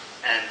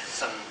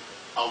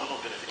a little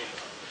bit of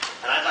input.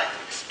 And I'd like to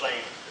explain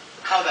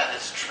how that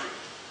is true.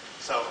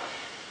 So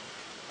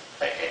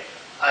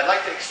I'd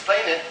like to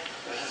explain it.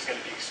 This is going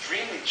to be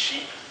extremely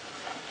cheap.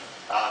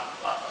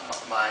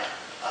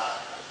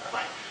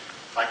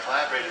 My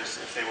collaborators,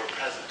 if they were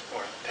present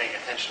or paying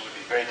attention, would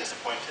be very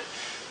disappointed.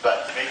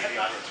 But maybe the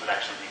audience would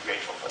actually be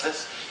grateful for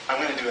this. I'm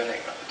going to do a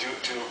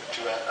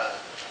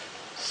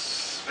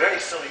very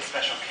silly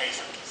special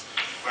case of this,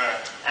 where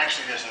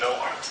actually there's no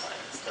arc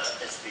line.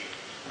 It's the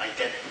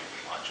identity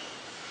module.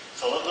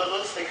 So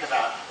let's think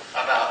about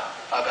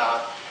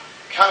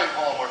counting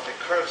holomorphic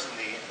curves in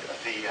the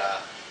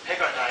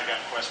Heegaard diagram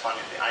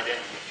corresponding to the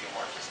identity of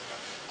feomorphism.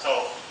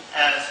 So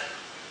as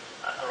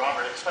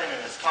Robert explained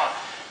in his talk,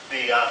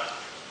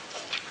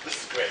 this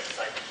is great. It's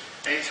like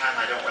anytime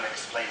I don't want to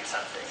explain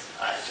something,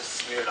 I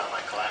just smear it on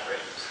my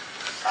collaborators.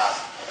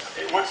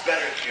 It works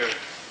better if you're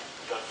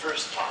the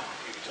first talk.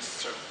 You can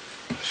just sort of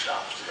push it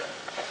off to them.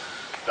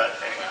 But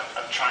anyway,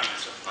 I'm trying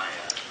this with my.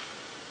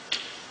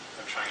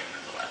 I'm trying it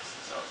nonetheless.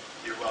 So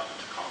you're welcome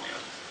to call me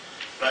on this.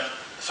 But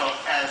so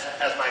as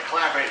my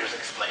collaborators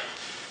explained,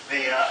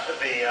 the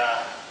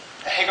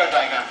Heegaard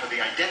diagram for the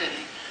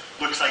identity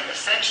looks like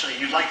essentially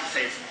you'd like to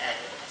say it's an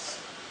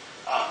annulus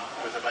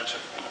with a bunch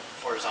of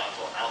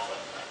horizontal alpha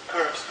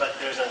curves, but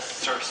there's a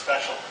sort of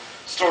special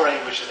story,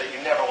 which is that you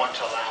never want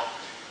to allow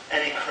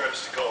any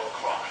curves to go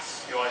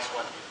across. You always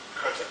want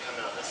curves that come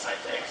in on this side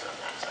to exit on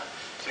that side.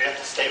 So you have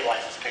to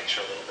stabilize this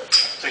picture a little bit.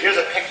 So here's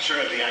a picture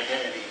of the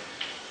identity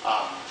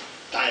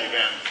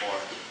diagram for,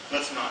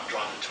 let's not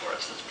draw the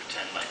torus, let's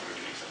pretend like we're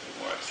doing something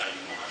more exciting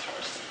than the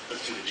torus.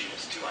 Let's do the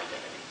genus 2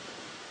 identity.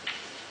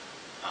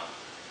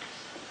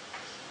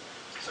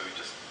 So we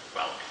just,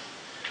 well,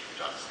 we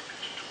draw the same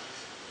picture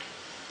twice.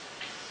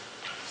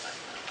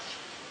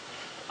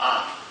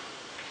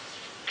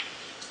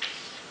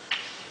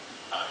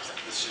 Except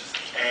this is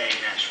A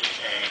matched with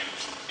A, and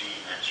this is B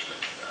matched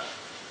with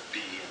B,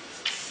 and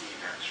this is C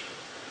matched with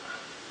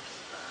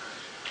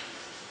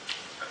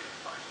okay,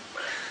 fine,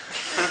 whatever.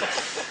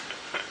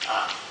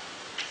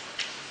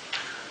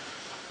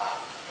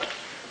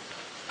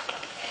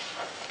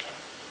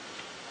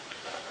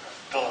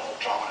 Philip will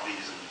draw one of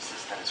these and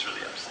insist that it's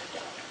really upside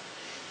down.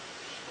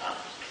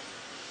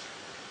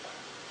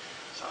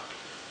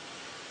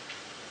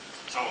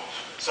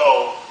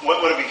 So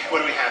what do we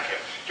have here?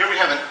 Here we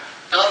have an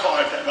alpha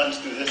arc that runs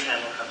through this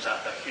handle, comes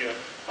out back here.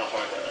 Alpha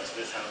arc that runs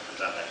through this handle,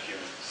 comes out back here.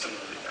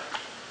 Similarly down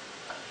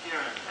here,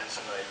 and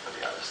similarly for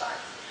the other side.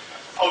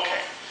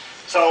 Okay,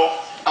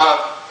 so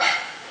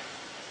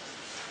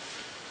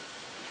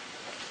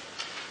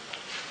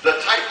the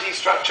type D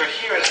structure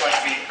here is going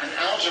to be an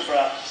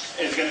algebra,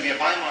 is going to be a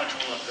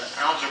bimodule of the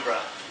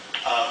algebra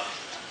of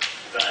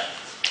the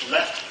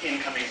left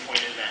incoming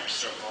pointed match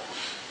circle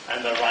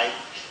and the right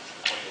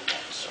pointed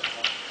match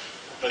circle,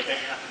 but they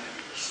happen to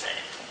be the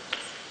same.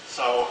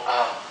 So,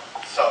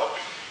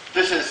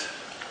 this is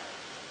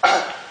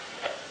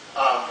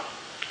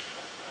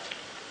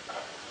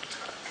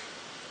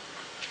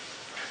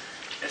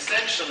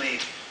essentially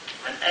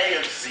an A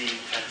of Z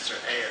tensor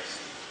A of Z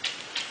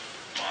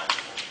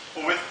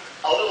module with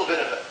a little bit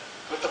of it,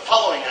 with the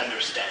following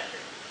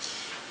understanding.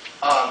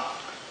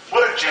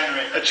 What are a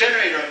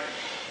generator?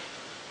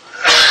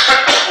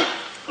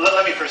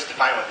 Let me first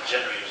define what the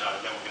generators are,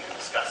 and then we're going to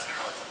discuss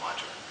how it's a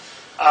module.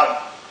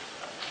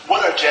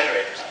 What are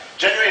generators?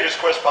 Generators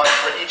correspond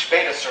for each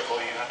beta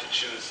circle. You have to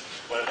choose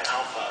what are the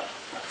alpha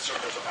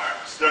circles or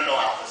arcs. There are no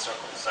alpha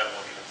circles, so I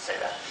won't even say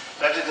that.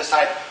 You have to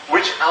decide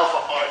which alpha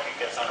arc it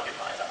gets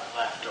occupied on,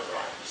 left or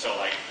right. So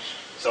let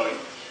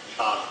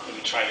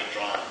me try to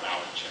draw a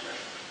valid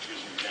generator.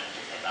 Here's an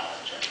example of a valid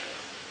generator.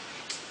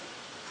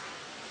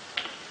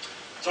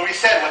 So we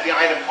said what the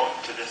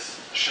idempotent to this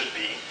should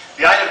be.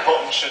 The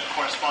idempotent should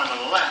correspond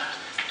on the left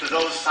to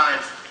those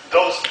sides,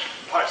 those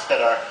parts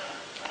that are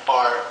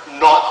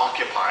not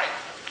occupied.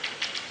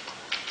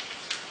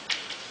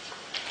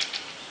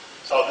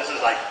 So this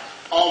is like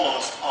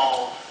almost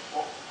all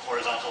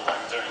horizontal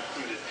lines are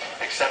included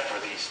except for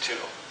these two.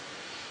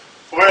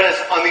 Whereas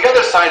on the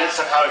other side it's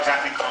somehow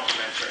exactly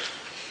complementary.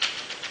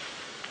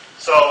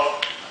 So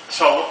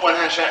one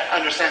has to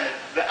understand that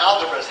the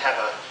algebras have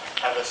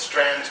a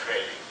strands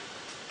grading,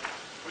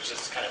 which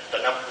is kind of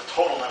the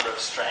total number of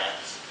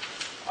strands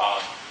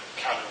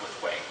counted with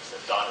weights. The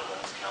dotted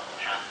ones count with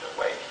half their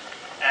weight.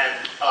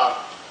 And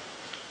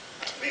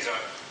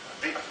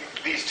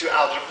these two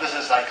algebras. This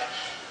is like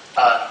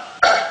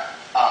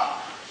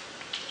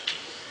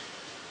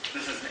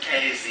this is an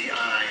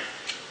AZI,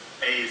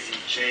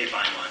 AZJ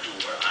bimodule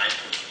where I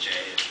plus J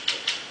is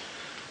equal to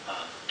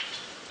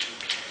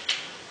 2K,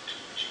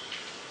 2G.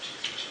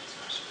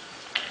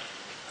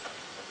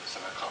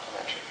 Somewhat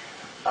complementary.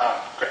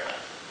 Great.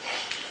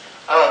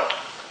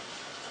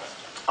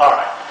 All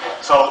right.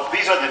 So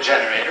these are the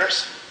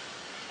generators.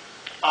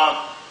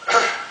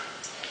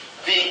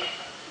 The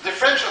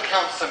differential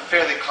counts some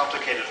fairly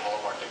complicated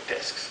holomorphic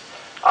disks.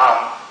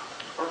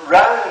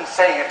 Rather than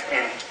saying it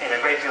in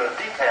a great deal of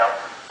detail,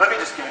 let me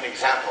just give an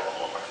example of a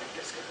holomorphic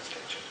disk in this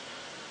picture.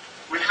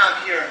 We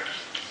have here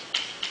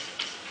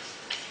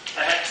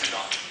a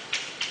hexagon.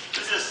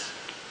 This is,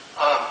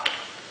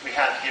 we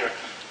have here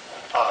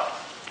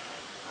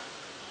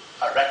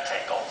a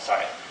rectangle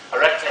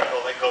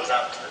that goes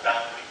out to the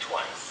boundary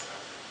twice.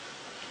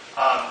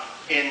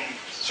 In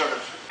sort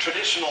of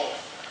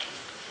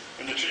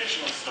in the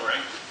traditional story,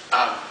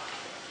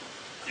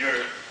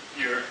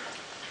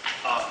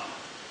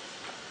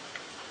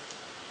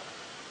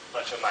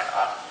 much of my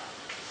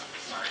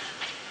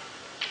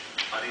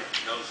audience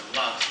knows and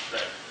loves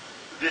that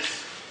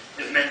this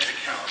is meant to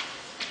count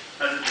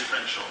as a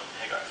differential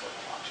Heegaard Floer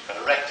Homology. But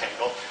a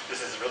rectangle,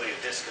 this is really a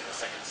disk in the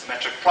second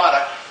symmetric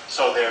product,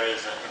 so there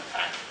is, in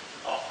fact,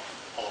 a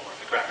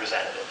holomorphic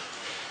representative.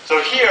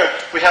 So here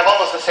we have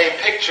almost the same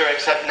picture,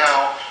 except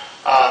now,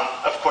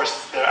 of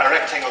course, a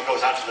rectangle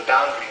goes out to the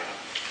boundary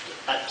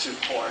at two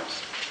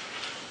chords.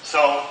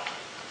 So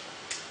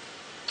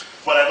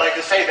what I'd like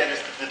to say then is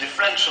that the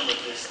differential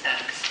of this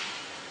x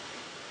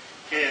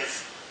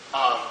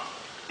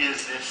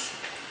is this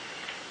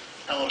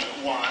element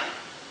y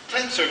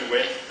tensored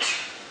with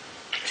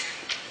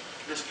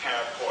this pair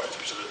of chords,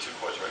 which are the two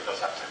chords where it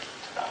goes up to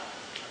boundary.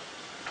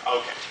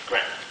 Okay,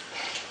 great.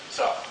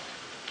 So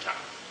now,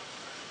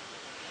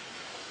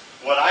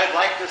 what I'd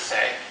like to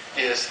say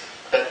is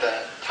that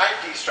the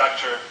type D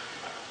structure,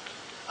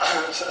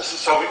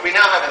 so we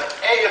now have an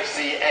A of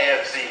Z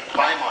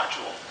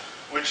bimodule,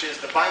 which is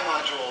the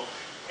bimodule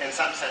in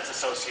some sense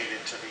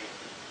associated to the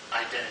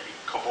identity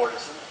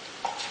cobordism.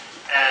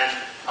 And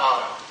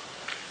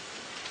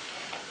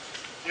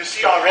you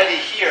see already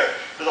here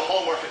that the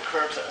holomorphic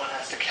curves that one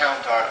has to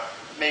count are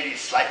maybe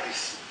slightly,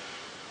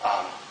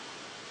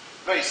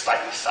 very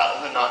slightly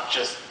subtle. They're not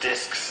just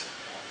disks,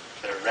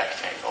 they're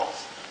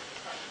rectangles.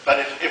 But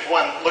if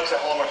one looks at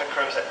holomorphic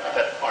curves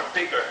that are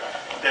bigger,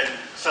 then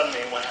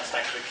suddenly one has to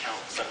actually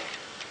count some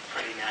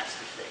pretty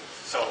nasty things.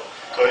 So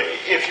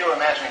if you're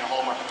imagining a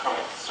holomorphic curve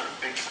with sort of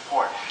big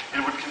support,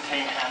 it would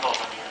contain handles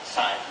on the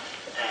inside,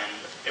 and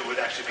it would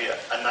actually be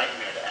a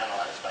nightmare to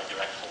analyze by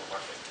direct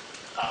holomorphic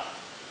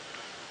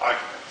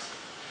arguments.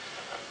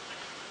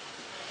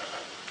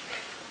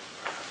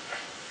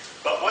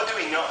 But what do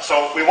we know?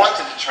 So we want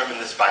to determine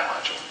this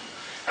bimodule,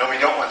 and we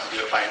don't want to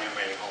do it by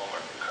enumerating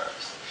holomorphic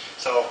curves.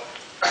 So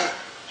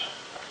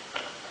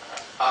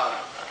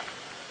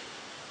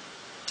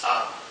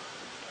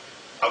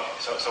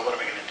okay, so what are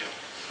we going to do?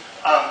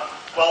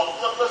 Well,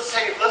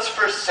 let's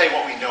first say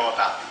what we know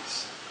about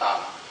these,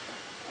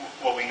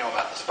 what we know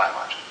about this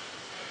bimodule.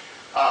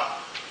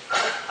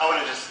 I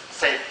want to just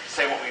say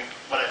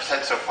what I've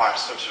said so far,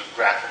 sort of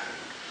graphically.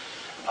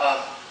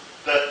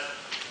 That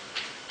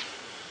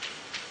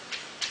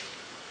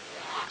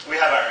we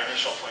have our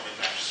initial pointed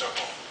match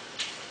circle,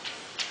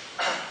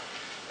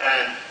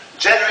 and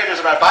generators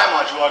of our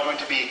bimodule are going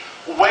to be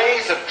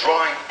ways of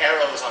drawing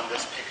arrows on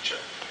this picture,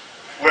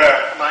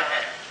 where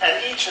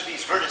at each of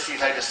these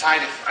vertices I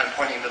decide if I'm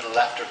pointing to the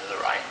left or to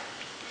the right.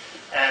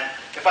 And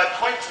if I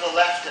point to the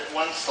left at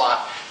one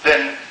slot,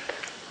 then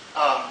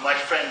my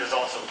friend is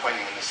also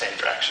pointing in the same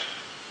direction.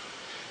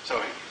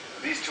 So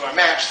these two are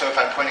matched, so if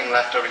I'm pointing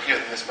left over here,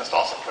 then this must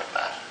also point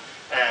left.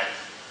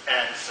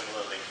 And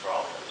similarly for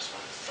all the other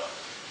ones. So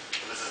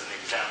this is an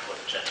example of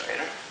a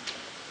generator.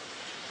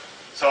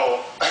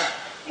 So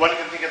one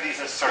can think of these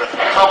as sort of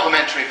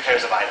complementary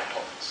pairs of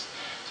idempotencies.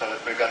 So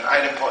that we've got an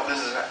idempotent,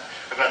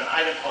 we've got an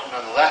idempotent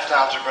on the left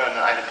algebra and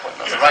an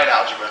idempotent on the right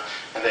algebra,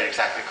 and they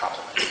exactly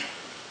complement.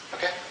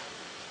 Okay?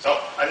 So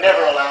I'm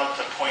never allowed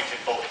to point in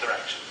both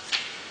directions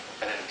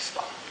at any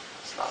spot.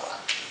 It's not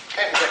allowed.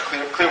 Okay, is that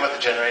clear what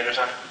the generators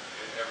are?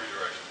 In every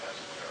direction has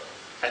an arrow.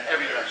 And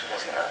every direction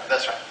has an arrow.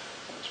 That's right.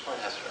 Each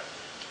point has an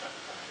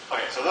arrow.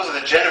 Okay, so those are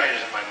the generators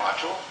of my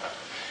module.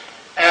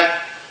 And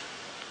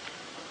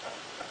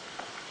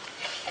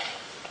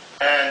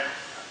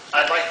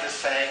I'd like to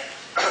say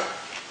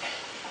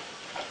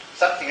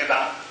something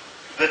about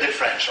the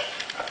differential.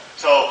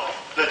 So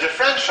the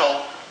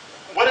differential,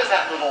 what does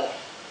that little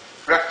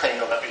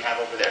rectangle that we have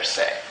over there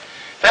say?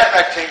 That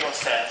rectangle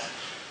says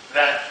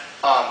that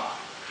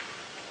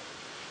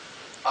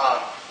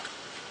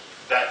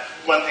that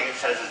one thing it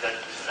says is that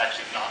this is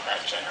actually not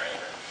that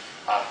generator.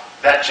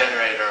 That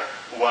generator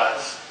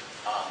was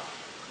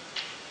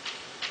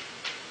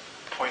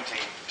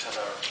pointing to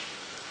the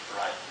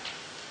right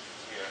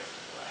here,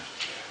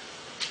 left here.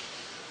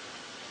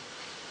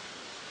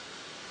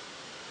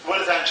 What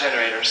does that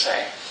generator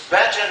say?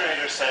 That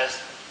generator says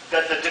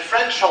that the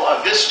differential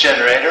of this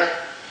generator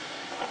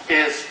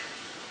is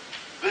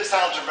this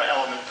algebra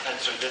element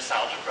tensor this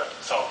algebra.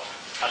 So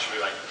how should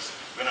we write this?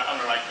 I'm going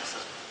to write this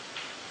as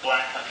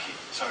black up here.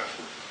 Sort of.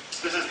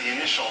 This is the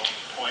initial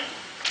point,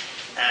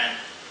 and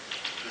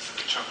this is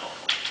the terminal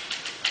point.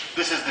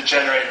 This is the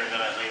generator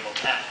that I labeled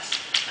X,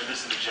 and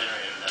this is the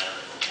generator that I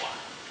labeled Y.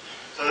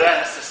 So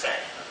that is to say,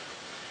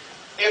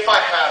 if I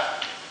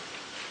have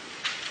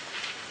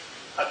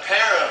a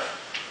pair of,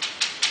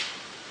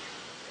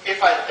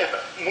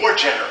 more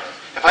generally,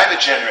 if I have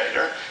a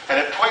generator and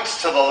it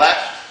points to the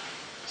left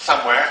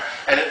somewhere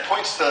and it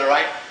points to the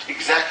right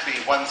exactly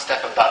one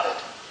step above it,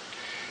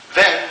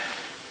 then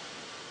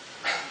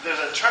there's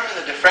a term in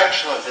the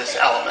differential of this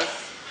element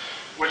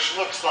which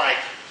looks like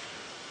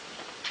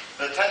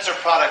the tensor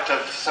product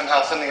of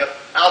something, an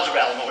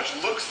algebra element which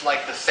looks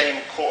like the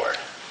same chord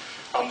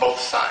on both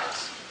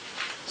sides,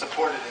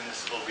 supported in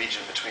this little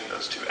region between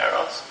those two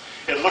arrows.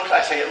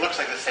 I say it looks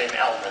like the same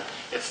element.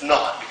 It's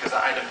not, because the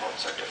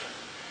idempotents are different.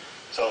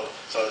 So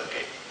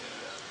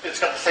it's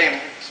got the same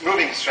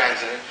moving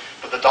strands in it,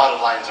 but the dotted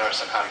lines are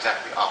somehow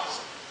exactly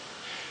opposite.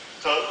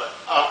 So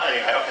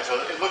anyway, okay, so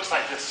it looks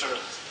like this sort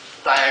of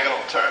diagonal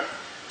term,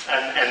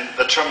 and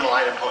the terminal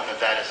idempotent of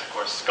that is, of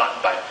course,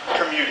 gotten by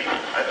permuting.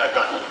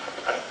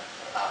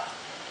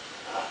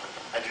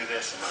 I do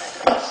this and then I do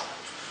this.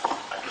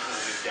 This is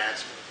a new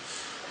dance move.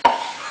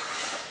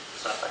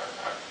 It's not like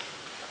that.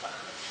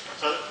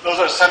 So those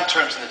are some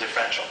terms in the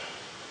differential.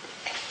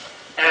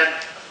 And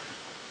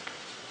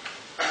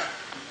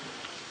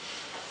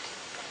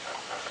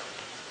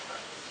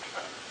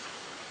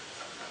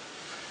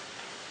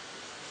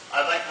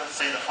I'd like to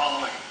say the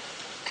following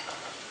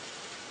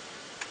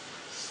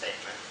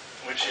statement,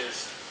 which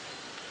is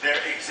there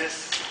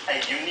exists a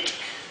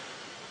unique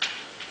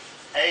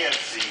A of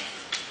Z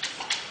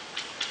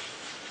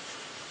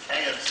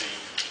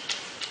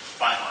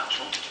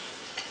bimodule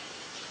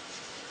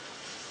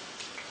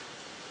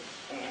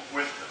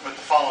with the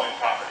following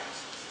properties.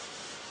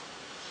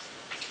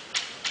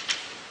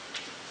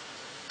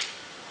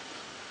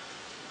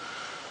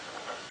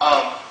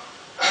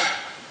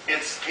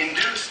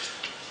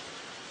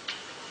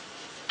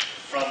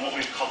 from what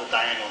we call the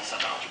diagonal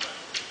subalgebra.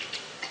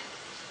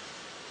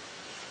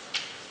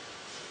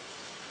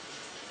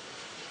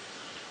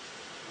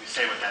 We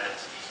say what that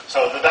is.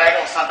 So the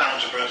diagonal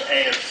subalgebra of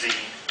A of Z,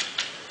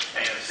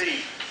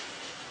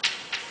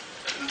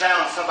 the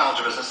diagonal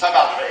subalgebra is a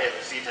subalgebra A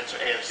of Z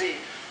tensor A of Z,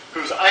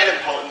 whose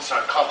idempotents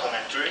are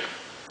complementary.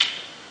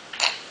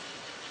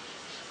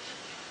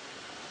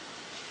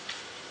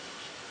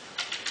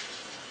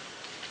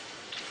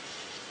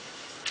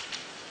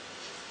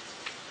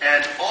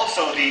 And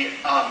also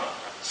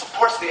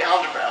supports the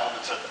algebra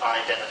elements that are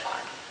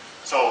identified.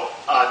 So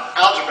an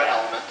algebra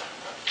element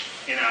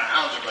in our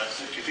algebra,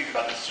 so if you think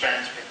about this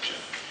strands picture,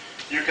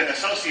 you can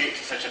associate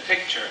to such a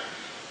picture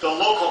the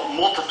local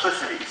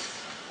multiplicities,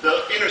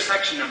 the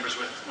intersection numbers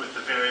with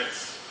the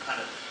various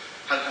kind of,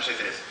 how should I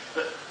say this?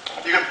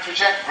 You can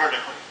project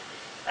vertically,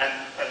 and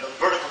the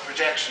vertical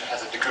projection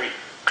has a degree.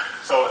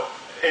 So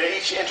in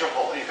each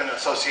interval, you can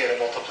associate a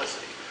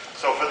multiplicity.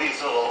 So for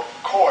these little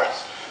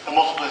chords, the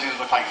multiplicities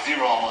look like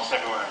 0 almost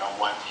everywhere and a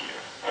 1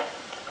 here.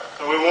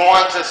 So what we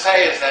want to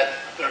say is that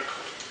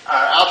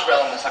our algebra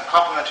elements have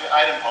complementary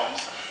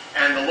idempotents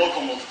and the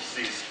local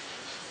multiplicities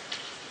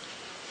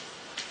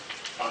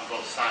on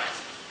both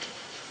sides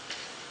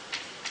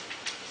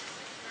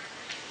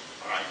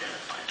are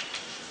identified.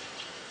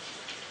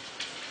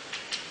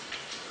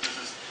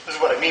 This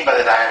is what I mean by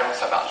the diagonal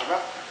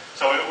subalgebra.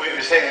 So we're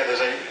saying that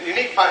there's a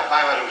unique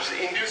bialgebra which is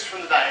induced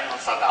from the diagonal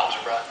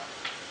subalgebra.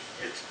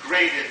 It's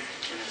graded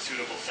in a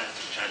suitable sense,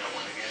 which I don't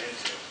want to get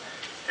into.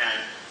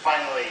 And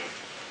finally,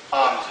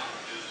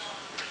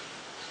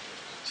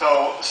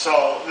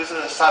 so this is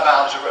a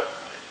subalgebra.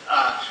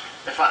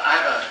 If I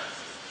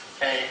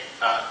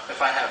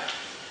have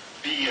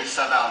B as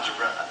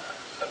subalgebra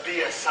of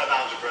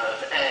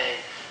A,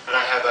 and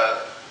I have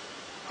a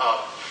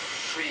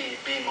free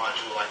B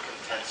module, I can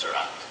tensor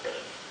out to get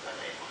an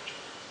A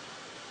module.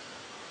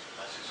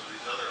 I see. So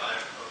these other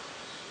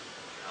idempotents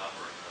can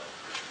operate on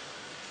trivial.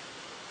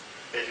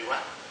 They do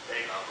what? They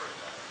can operate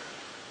on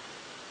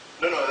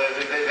trivial. No,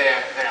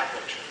 they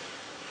operate trivial.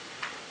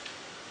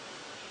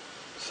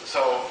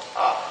 So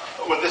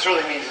what this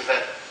really means is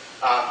that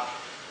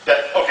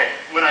okay,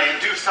 when I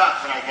induce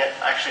up, then I get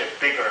actually a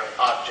bigger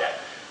object,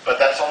 but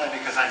that's only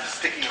because I'm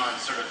sticking on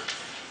sort of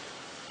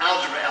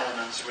algebra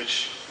elements,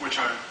 which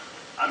are,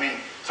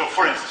 so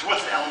for instance,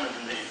 what's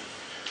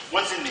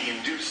in the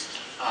induced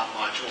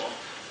module?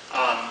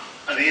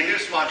 The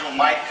induced module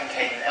might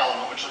contain an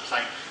element which looks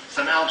like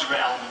some algebra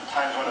element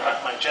times one of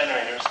my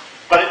generators,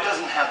 but it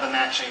doesn't have the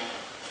matching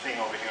thing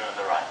over here on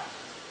the right.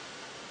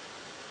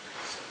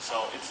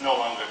 So it's no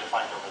longer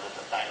defined over the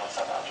diagonal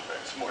subalgebra.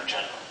 It's more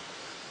general.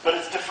 But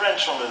its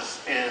differential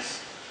is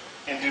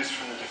induced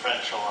from the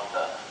differential of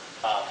the,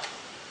 I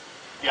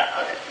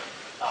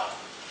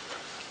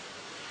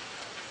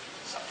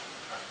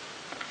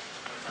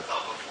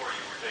thought before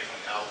you were taking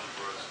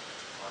algebras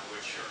on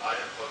which your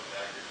idempotent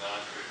acted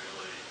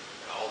non-trivially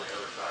and all the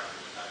other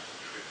factors acted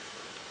trivially.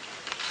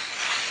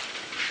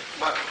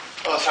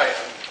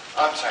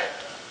 I'm sorry.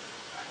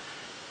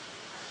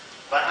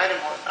 By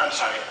idempotent, I'm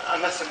sorry. I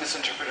must have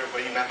misinterpreted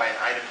what you meant by an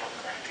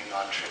idempotent acting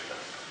non-trivially.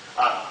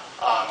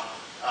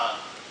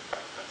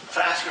 So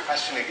ask your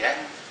question again.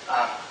 So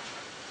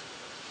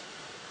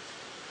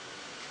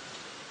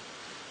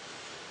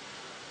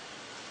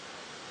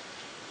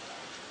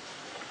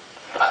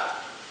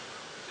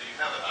you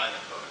have an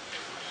idempotent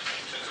here,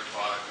 which is a tensor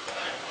product of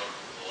an idempotent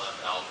with the left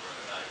algebra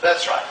and an idempotent.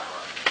 That's right.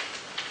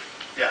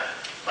 Yeah,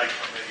 Or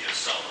maybe a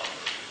sum of them.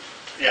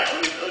 Yeah,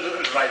 let me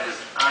write it as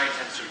I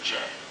tensor J.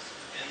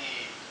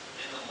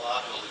 In the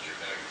module that you're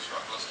going to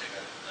construct, let's take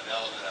an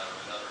element out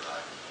of another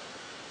idempotent.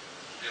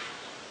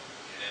 Different one.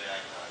 And it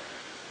act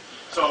non-trivially.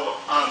 So,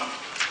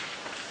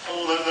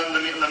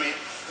 let me.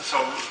 So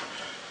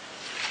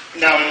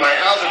now in my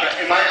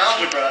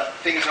algebra,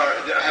 things are.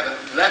 I have a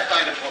left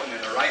idempotent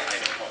and a right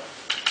idempotent.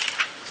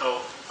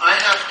 So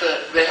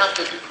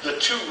the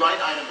two right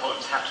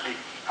idempotents have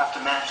to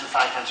match this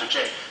I tensor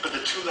J, but the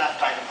two left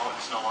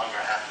idempotents no longer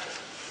have to.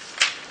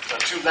 So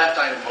two left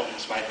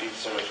idempotents might be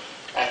sort of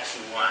X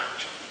and Y,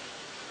 which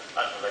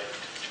are unrelated to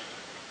each other.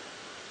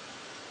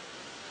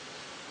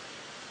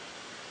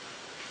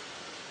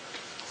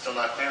 Still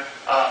not clear?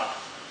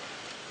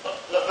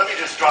 Let me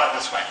just draw it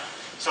this way.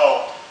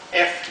 So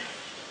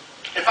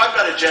if I've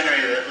got a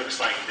generator that looks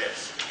like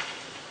this,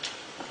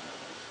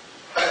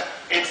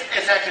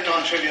 it's acted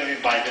non-trivially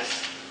by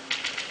this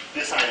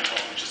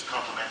idempotent, which is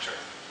complementary.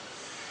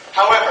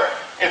 However,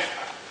 if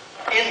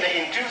in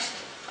the induced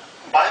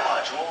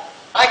bimodule,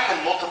 I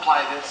can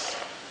multiply this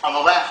on the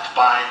left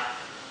by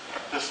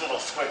this little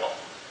squiggle.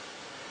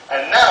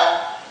 And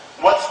now,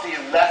 what's the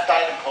left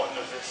idempotent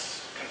of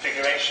this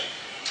configuration?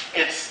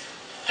 It's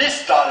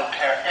this dotted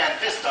pair and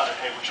this dotted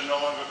pair, which are no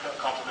longer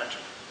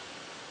complementary.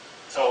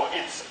 So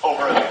it's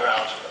over a bigger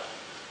algebra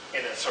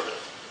in a sort of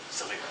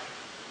silly way.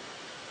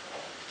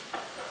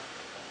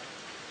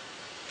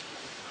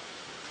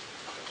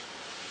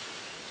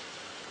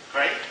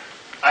 Great.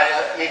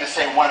 I need to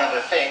say one other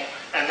thing,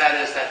 and that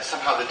is that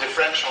somehow the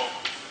differential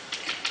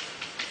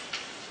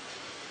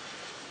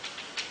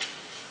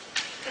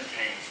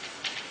contains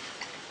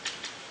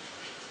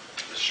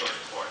the short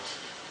chords.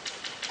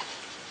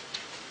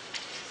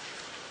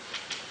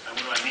 And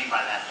what do I mean by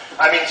that?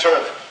 I mean sort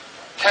of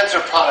tensor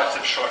products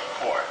of short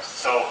chords.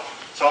 So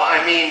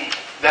I mean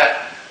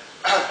that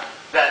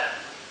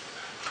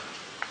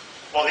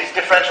well, these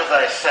differentials that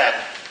I said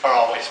are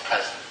always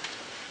present.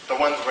 The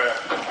ones where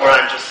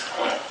I'm just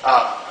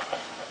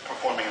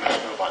performing this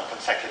move on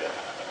consecutive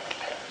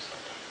pairs.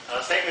 Now,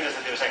 the statement is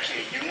that there's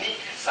actually a unique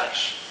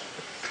such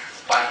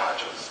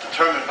bimodulus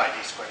determined by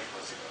d squared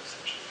equals 0,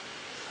 essentially.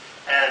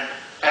 And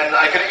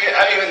I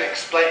even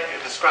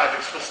describe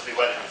explicitly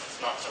what it is.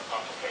 It's not so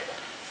complicated.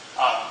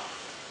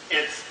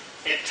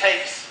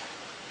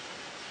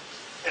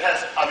 It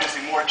has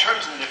obviously more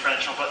terms in the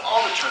differential, but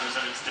all the terms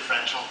in its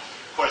differential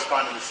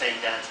correspond to the same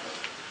dance move.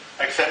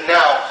 Except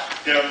now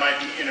there might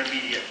be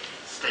intermediate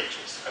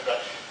stages. I've got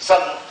some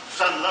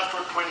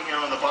leftward pointing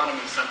arrow on the bottom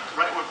and some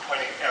rightward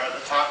pointing arrow at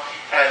the top,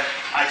 and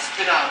I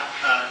spit out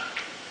a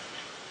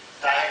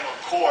diagonal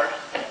chord,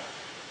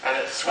 and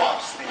it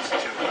swaps these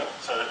two,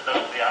 so that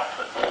the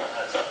output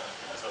has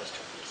those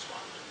two being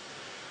swapped.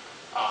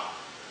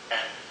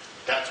 And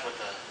that's what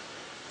the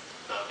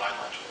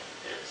bimodule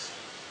is.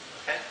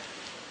 Okay?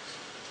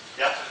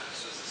 Yeah?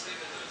 So is the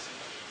statement that it's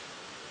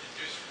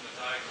induced from the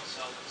diagonal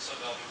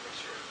subalgebra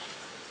circle,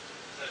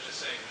 is that just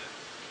saying that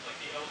like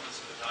the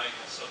elements of the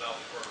diagonal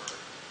subalgebra are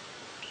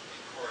in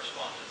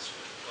correspondence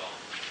with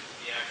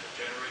the actual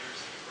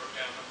generators that you broke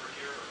down over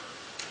here?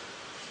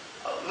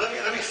 Or? Let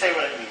me say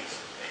what it means.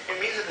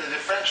 It means that the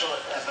differential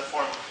has the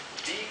form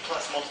d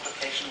plus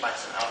multiplication by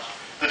some algebra.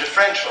 The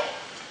differential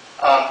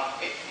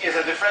is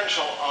a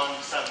differential on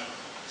some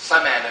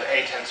summand of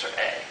A tensor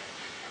A.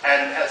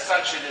 And as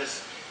such, it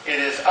is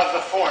of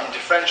the form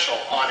differential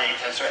on A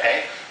tensor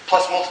A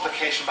plus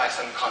multiplication by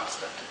some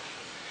constant.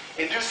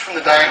 Induced from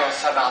the diagonal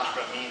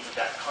subalgebra means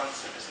that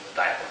constant is in the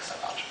diagonal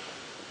subalgebra.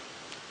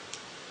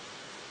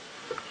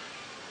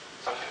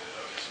 Okay.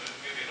 So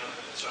maybe another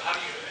minute. So how do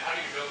you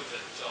know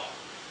that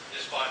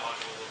this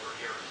bimodule over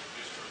here is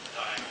induced from the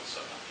diagonal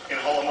subalgebra? In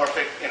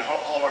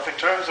holomorphic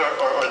terms,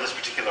 or this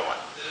particular one?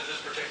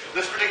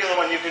 This particular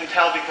one you can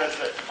tell because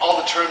all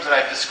the terms that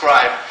I've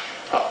described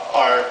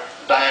are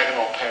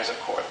diagonal pairs of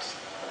chords.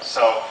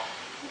 So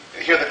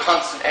here the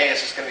constant A is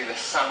just going to be the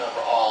sum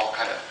over all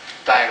kind of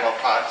diagonal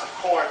products of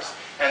chords,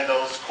 and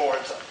those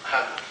chords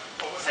have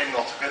the same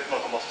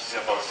local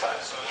multiplicity on both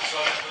sides. So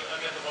I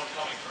meant the one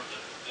coming from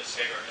this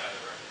Heegaard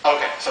diagram.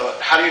 Okay, so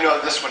how do you know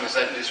this one is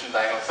induced from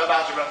diagonal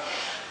subalgebra?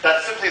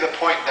 That's simply the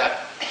point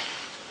that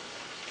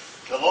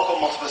the local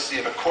multiplicity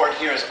of a chord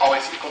here is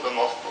always equal to the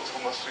local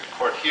multiplicity of a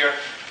chord here,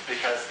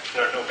 because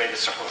there are no beta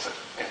circles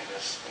in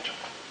this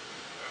interval.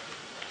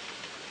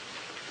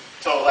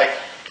 So, like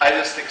I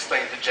just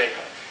explained to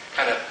Jacob,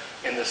 kind of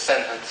in this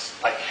sentence,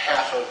 like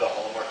half of the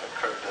holomorphic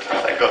curve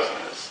that goes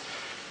into this.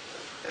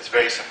 It's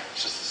very simple.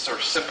 It's just a sort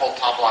of simple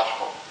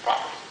topological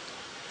property.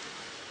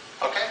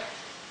 Okay?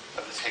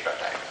 Of this Heegaard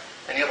diagram.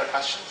 Any other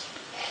questions?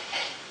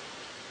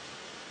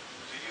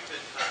 So you've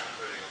been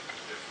concentrating on the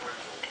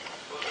differential.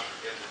 Suppose I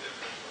forget the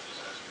differential. I'll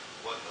just ask you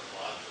what the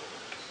module is.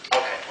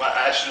 Okay, well,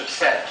 I should have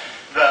said,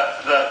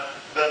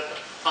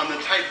 on the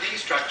type D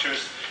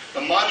structures, the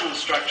module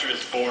structure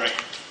is boring.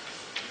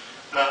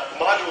 The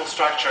module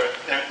structure,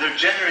 they're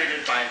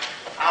generated by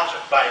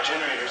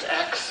generators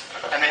X,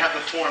 and they have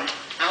the form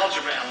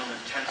algebra element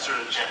tensor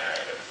to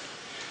generator.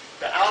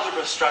 The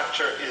algebra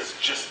structure is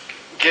just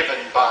given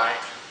by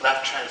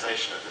left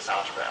translation of this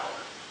algebra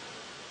element.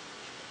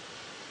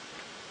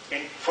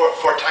 For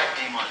type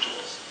D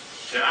modules,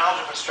 their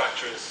algebra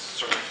structure is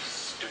sort of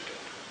stupid.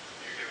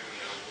 You're giving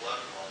me a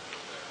left module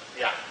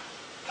there. Yeah,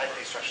 type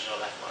D structures are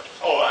left modules.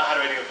 Oh, how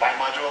do I do a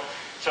bimodule?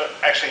 So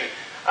actually,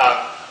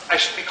 I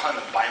should be calling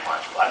them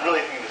bimodule. I'm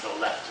really thinking there's a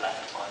left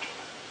module.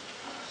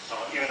 So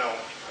even though,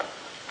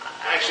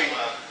 actually, A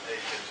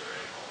tensor A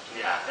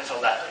module. yeah, it's a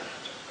left. So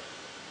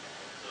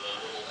the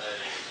little A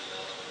is an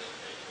element in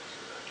A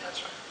tensor A.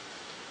 That's right.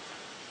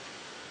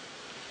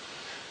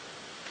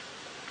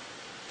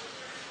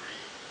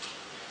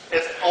 Free.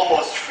 It's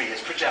almost free.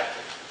 It's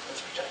projected.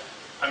 It's projected.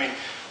 I mean,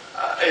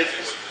 it's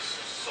With the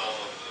sum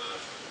of the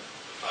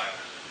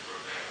factors that you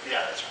broke down.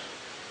 yeah, that's right.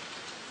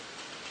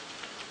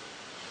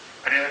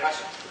 Any other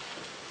questions?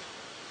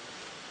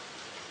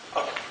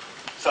 Okay.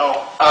 So,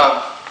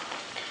 all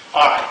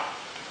right.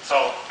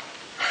 So,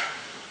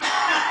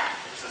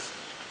 this is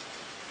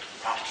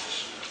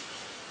proposition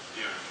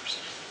theorems.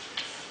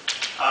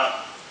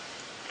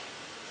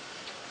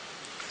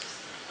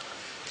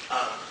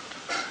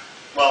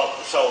 Well,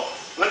 so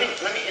let me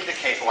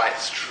indicate why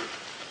it's true.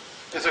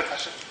 Is there a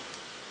question?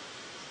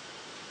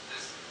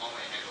 This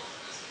only handles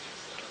this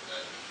case, though,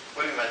 that,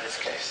 What do you mean by this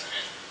case? I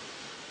mean,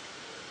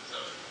 so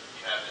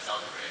you have this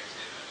algebraic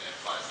statement that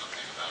implies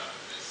something about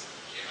this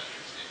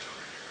geometric statement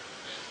over here.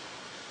 And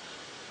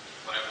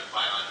whatever the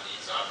Bion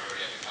needs, so a priori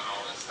you have to count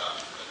all this stuff.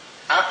 But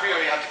A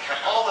priori, you have to count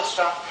all this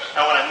stuff.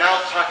 And what I'm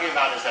now talking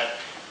about is that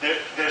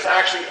there's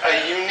actually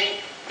a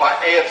unique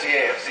A of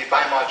Z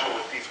bimodule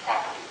with these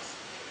properties.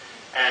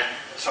 And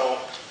so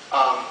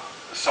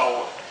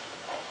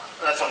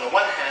on the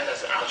one hand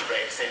as an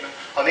algebraic statement.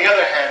 On the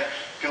other hand,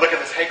 if you look at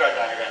this Heegaard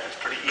diagram, it's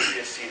pretty easy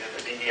to see that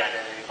the DD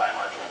identity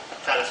bimodule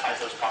satisfies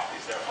those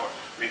properties. Therefore,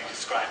 we can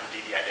describe the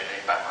DD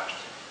identity bimodule.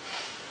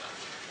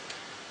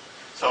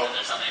 So And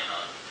there's something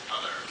about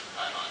other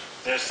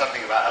bimodules. there's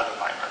something about other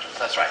bimodules.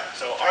 That's right.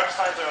 So arc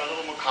sides are a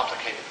little more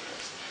complicated than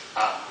this,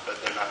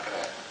 but they're not going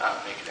to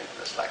make it into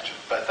this lecture.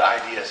 But the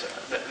ideas,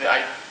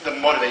 the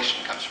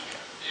motivation comes from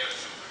here. You have a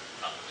similar proposition.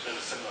 There's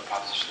a similar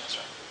proposition. That's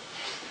right.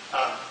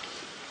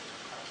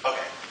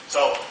 Okay.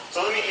 So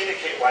let me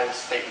indicate why this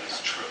statement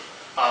is true.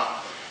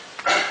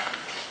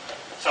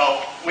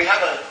 So we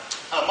have a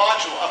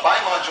module, a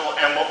bimodule,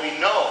 and what we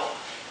know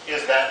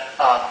is that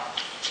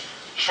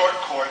short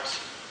chords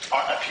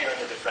appear in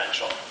the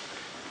differential.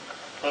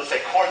 Let's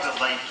say chords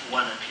of length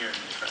 1 appear in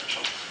the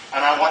differential.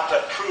 And I want to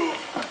prove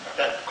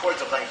that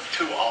chords of length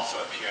 2 also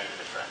appear in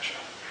the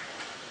differential.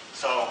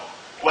 So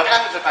what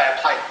happens if I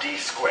apply d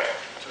squared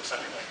to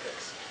something like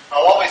this?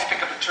 I'll always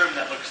pick up a term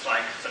that looks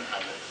like somehow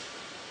this.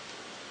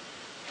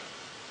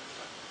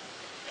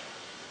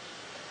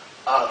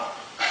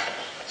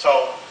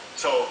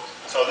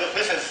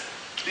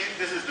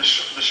 This is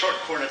the short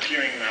chord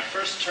appearing in our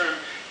first term,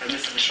 and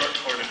this is the short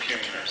chord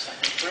appearing in our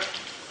second term.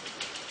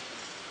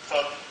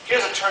 So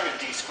here's a term in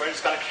d squared.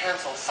 It's got to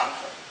cancel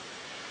something.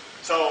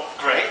 So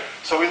great.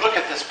 So we look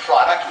at this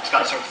product. It's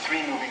got sort of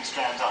 3 moving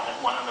strands on it,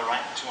 1 on the right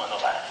and 2 on the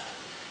left.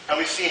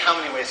 And we see how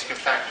many ways you can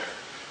factor it.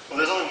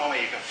 Well, there's only one way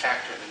you can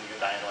factor it in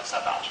your diagonal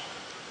subalgebra.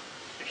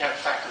 You can't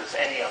factor this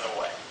any other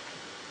way.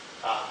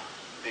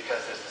 Because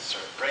there's this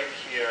sort of break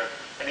here.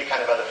 Any kind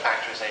of other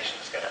factorization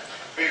is going to...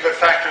 But you could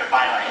factor it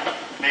by like,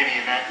 maybe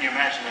you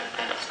imagine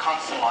that it's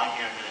constant line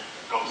here and then it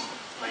goes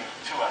like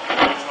 2 up.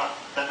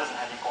 That doesn't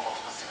have equal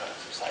multiplicity on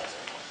its 2 sides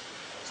anymore.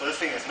 So this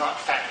thing is not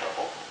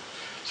factorable.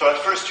 So at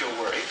first you're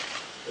worried.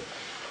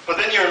 But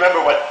then you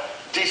remember what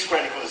d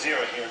squared equals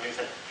 0 here means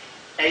that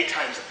a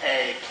times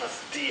a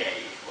plus dA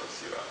equals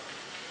 0.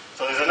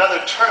 So there's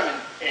another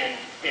term in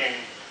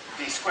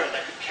d squared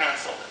that could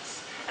cancel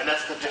this. And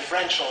that's the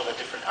differential of a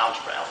different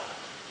algebra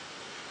element.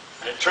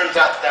 And it turns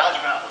out that the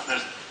algebra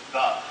element,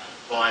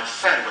 well, I've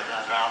said what the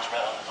other algebra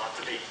element ought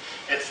to be.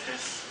 It's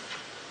this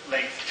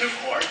length 2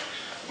 chord,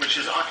 which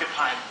is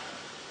occupied,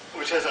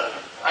 which has an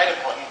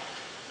idempotent,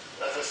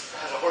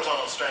 has a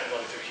horizontal strand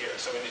going through here.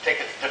 So when you take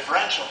its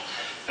differential,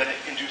 then it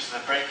induces a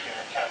break here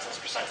and it cancels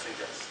precisely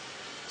this.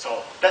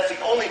 So that's the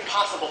only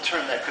possible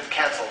term that could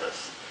cancel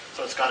this.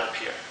 So it's got to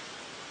appear.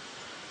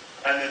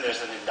 And then there's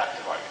an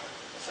inductive argument.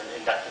 It's an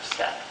inductive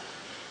step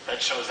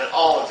that shows that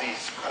all of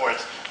these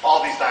chords,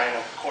 all these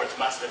diagonal chords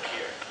must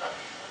appear.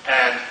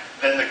 And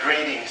then the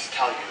gradings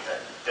tell you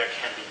that there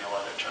can be no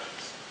other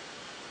terms.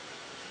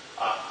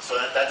 So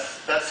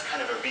that's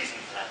kind of a reason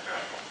for that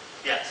variable.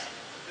 Yes?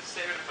 This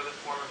statement about the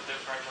form of the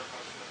differential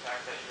comes from the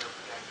fact that you're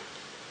projective.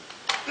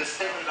 This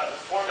statement about the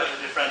form of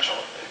the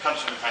differential, it comes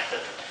from the fact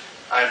that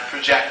I'm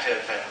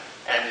projective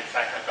and in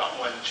fact I've got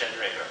one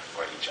generator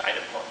for each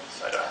idempotent,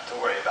 so I don't have to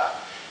worry about.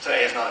 So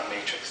A is not a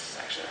matrix, it's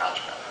actually an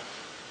algebra.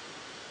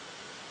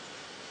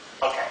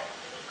 Okay.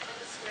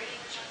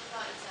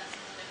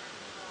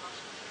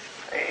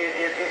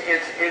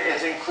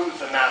 It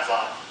includes the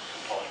Maslov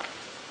component.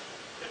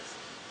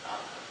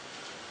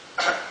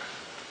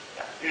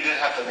 Yeah, you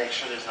just have to make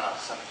sure there's not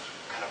some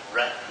kind of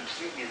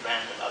completely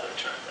random other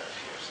term that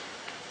appears in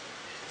the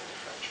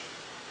differential.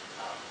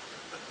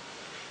 But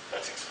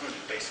that's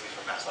excluded basically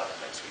from Maslov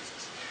index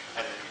reasons.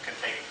 And then you can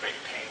take great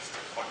pains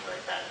to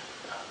formulate that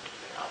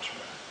in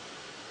algebra.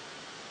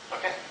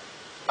 Okay?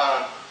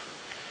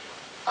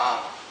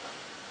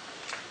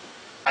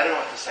 I don't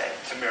know what to say.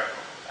 It's a miracle.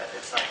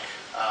 It's like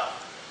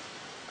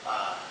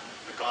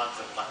the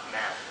gods of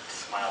math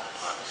smiled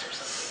upon us or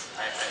something.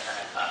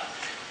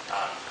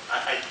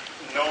 I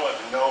know of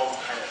no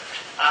kind of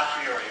a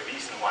priori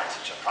reason why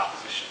such a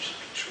proposition should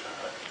be true.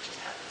 It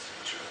just happens to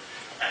be true.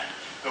 And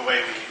the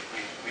way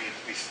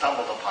we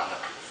stumbled upon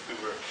the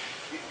proof,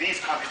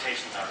 these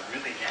computations are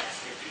really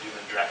nasty if you do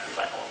them directly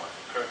by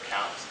holomorphic curve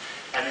counts.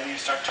 And then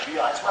you start to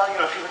realize, well,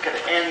 if you look at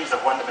the ends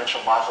of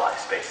one-dimensional moduli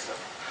spaces of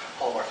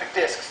holomorphic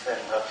disks, then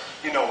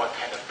you know what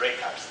kind of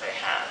breakups they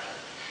have.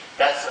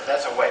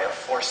 That's a way of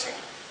forcing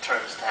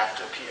terms to have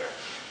to appear.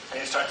 And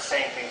you start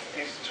saying things,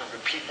 you sort of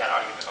repeat that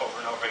argument over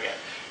and over again,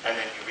 and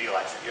then you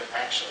realize that you're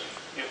pretending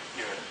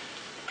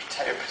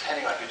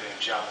like you're doing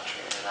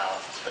geometry and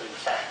analysis, but in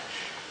fact,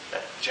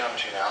 that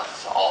geometry and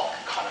analysis are all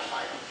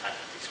codified in the fact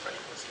that these squared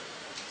equals 0.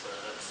 So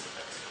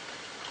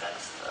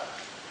that's the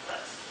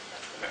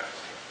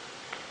miracle here.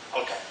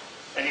 Okay.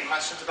 Any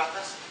questions about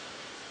this?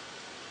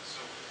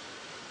 So,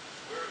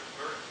 where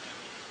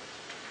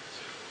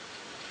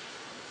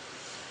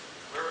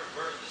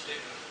in the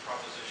statement of the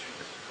proposition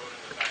is encoded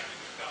the fact that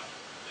you've got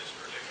this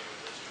particular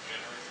list of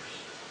generators?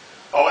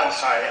 Oh, I'm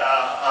sorry.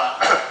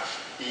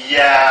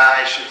 Yeah,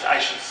 I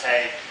should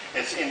say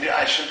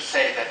I should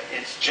say that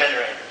its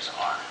generators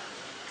are.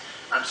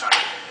 I'm sorry.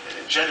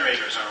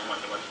 Generators are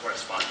one-to-one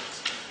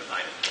correspondence with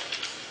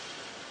idempotent.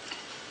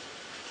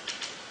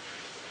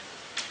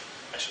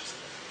 I should say.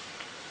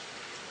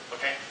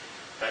 Okay?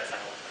 That's how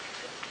it looks like.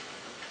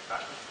 All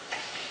right.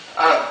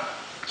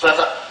 So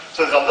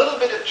there's a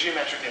little bit of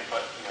geometric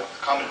input,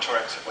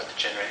 combinatorics of what the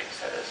generating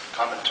set is,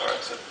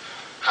 combinatorics of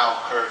how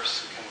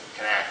curves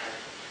can act,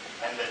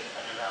 and then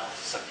an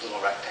analysis of little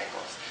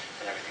rectangles,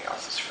 and everything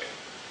else is free.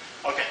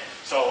 Okay,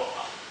 so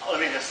let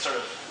me just sort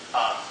of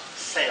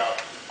say a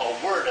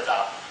word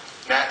about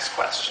Matt's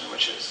question,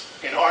 which is,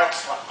 in arc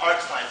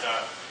lines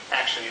are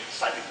actually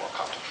slightly more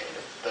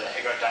complicated. The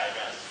Heegaard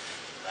diagram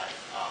that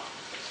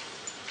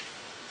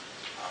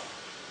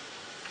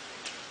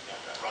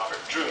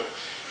Robert drew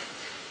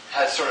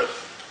has sort of,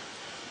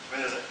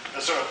 there's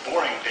sort of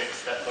boring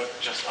bits that look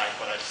just like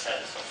what I've said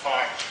so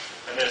far,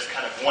 and there's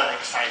kind of one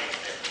exciting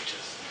bit, which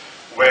is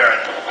where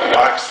an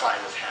arc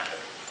slide is happening.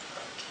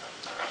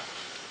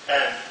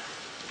 And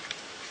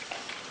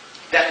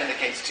that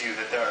indicates to you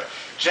that there are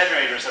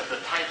generators of the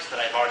types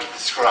that I've already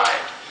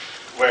described,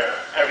 where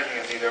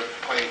everything is either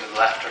pointing to the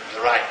left or to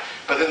the right.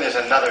 But then there's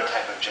another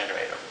type of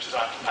generator, which is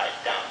occupied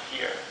down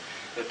here.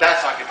 If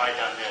that's occupied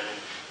down there, then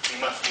he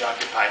must be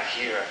occupied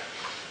here.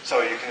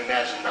 So you can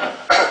imagine that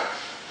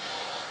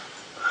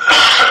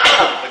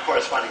the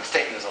corresponding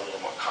statement is a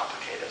little more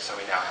complicated. So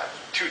we now have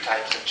two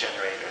types of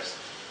generators.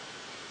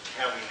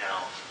 And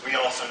we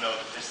also know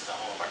that this is a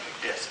homomorphic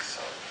disk,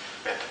 so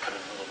we have to put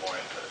in a little more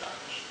input about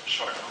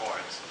short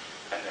chords,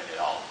 and then it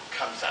all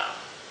comes out.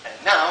 And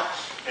now,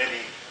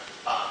 maybe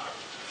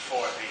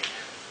for the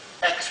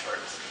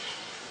experts,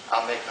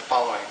 I'll make the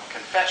following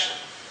confession.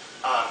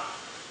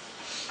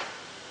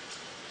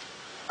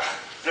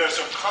 There are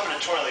sort of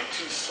combinatorially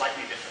two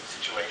slightly different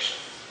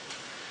situations.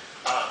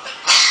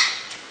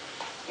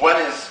 One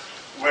is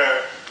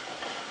where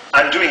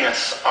I'm doing an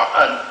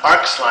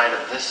arc slide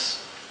of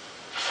this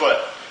foot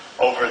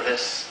over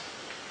this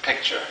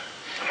picture.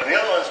 And the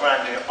other one is where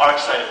I'm doing an arc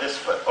slide of this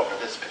foot over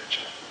this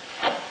picture.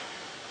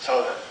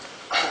 So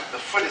the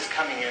foot is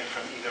coming in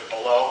from either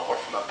below or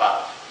from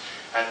above.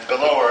 And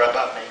below or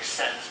above makes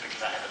sense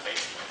because I have a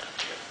baseline up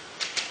here.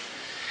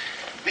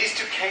 These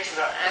two cases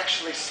are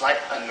actually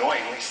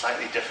annoyingly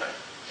slightly different.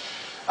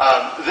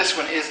 This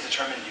one is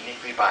determined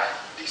uniquely by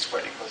d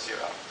squared equals 0.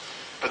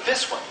 But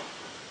this one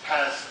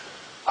has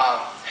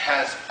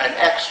an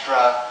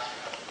extra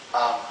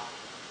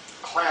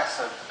class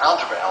of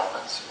algebra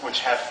elements which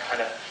have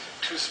kind of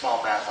two small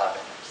Maslov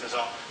index.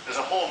 There's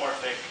a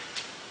holomorphic,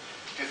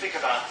 if you think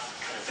about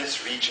kind of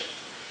this region,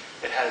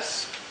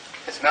 its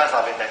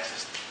Maslov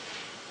index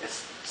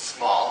is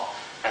small,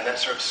 and that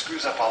sort of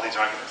screws up all these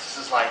arguments.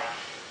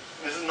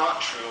 This is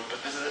not true,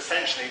 but this is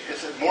essentially,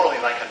 it's morally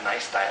like a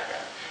nice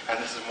diagram, and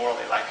this is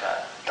morally like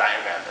a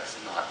diagram that's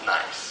not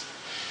nice.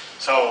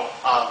 So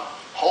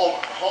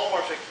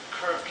holomorphic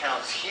curve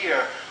counts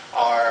here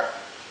are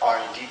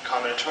indeed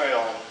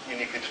combinatorial and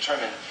uniquely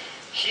determined.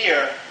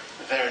 Here,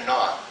 they're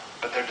not,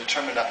 but they're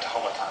determined up to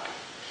homotopy.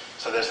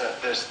 So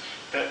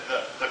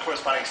the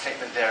corresponding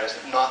statement there is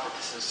not that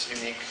this is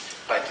uniquely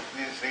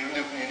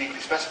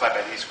specified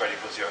by d squared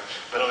equals 0,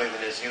 but only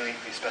that it is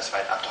uniquely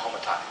specified up to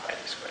homotopy by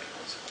d squared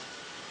equals 0.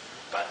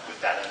 But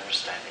with that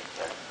understanding,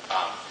 that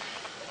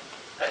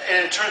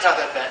and it turns out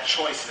that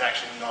choice is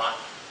actually not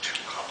too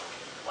complicated.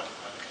 One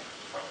can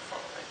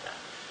formulate that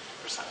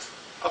precisely.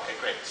 Okay,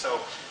 great.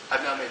 So I've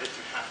now made it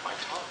through half my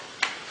talk.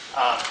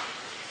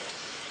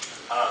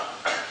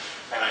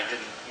 And I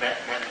didn't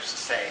manage to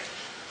say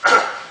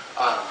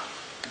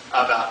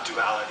about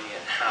duality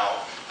and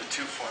how the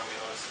two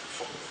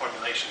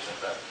formulations of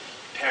the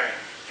pairing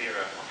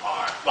theorem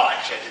are. Well,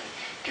 actually, I didn't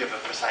give a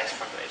precise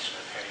formulation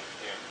of the pairing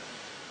theorem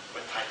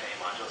with type A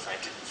modules. I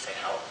didn't say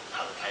how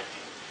the type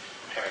D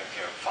pairing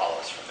theorem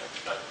follows from it.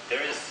 But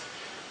there is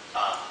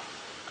a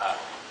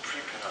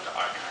preprint on the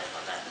archive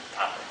on that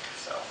topic.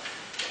 So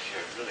if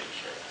you're really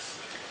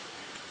curious,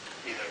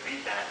 either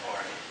read that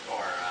or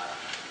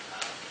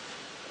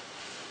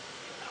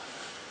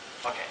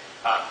okay.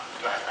 I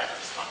have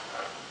to stop.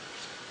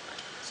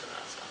 So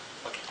now stop.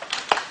 Okay.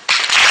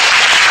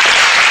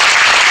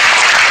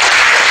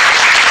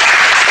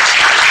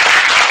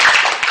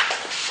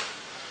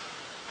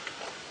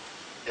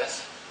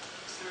 Yes?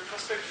 Is there a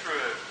prospect for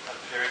a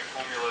pairing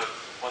formula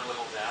one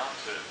level down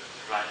to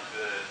write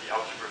the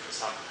algebra for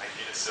some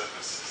hygienist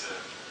surface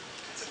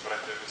as a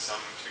product over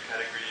some two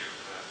category of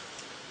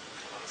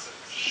another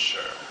surface?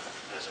 Sure.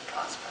 There's a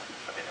prospect.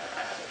 I mean, I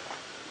have it.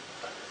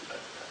 But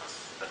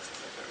that's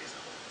exactly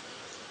reasonable.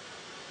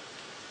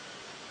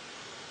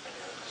 Any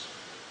other questions?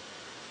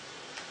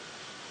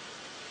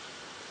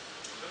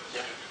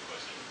 Yeah. Good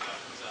question.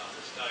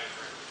 This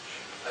diagram.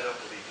 I don't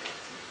believe you.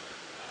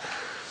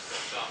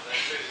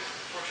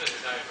 Unfortunately,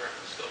 the diagram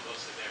is still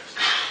mostly there, so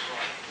it's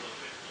drawing a little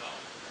bit dull.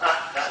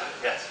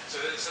 Yes.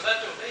 So that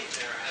domain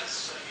there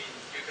has,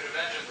 you could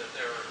imagine that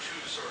there are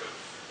two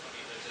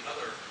there's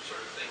another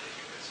sort of thing that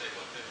you could say,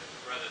 well,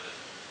 rather than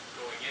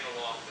going in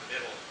along the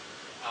middle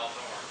alpha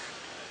arc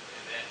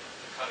and then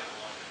cutting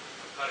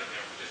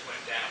there, we just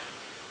went down.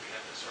 We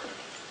had this sort of...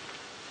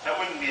 That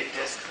wouldn't be a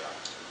disk, though.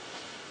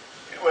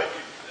 Okay,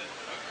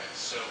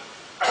 so...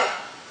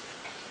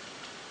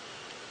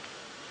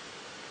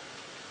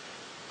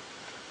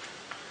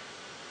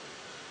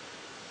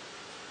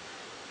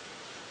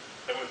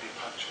 It would be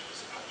punctured as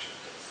a punctured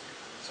disk.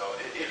 So So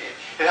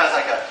it has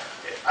like a,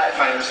 if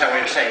I understand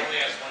what you're saying. It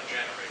only has one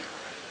generator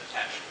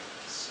attached to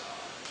this.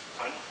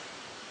 Pardon?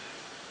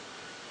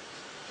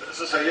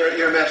 So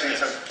you're imagining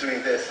some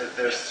doing this.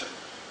 There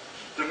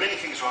are many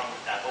things wrong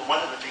with that, but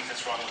one of the things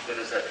that's wrong with it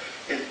is that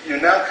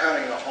you're now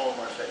counting a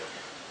holomorphic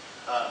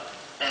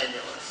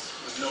annulus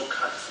with no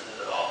cuts in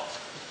it at all.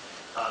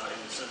 And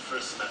it's a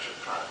first symmetric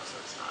product, so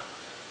it's not.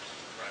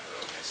 Right.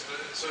 Okay.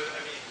 So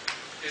I mean,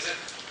 is it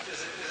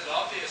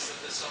obvious that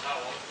this somehow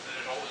that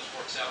it always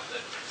works out that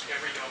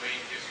every domain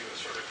gives you a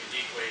sort of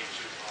unique way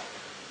to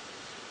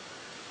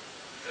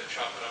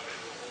chop it up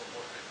into a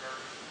holomorphic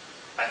curve?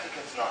 I think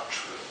it's not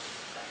true,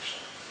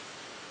 actually.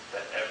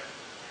 That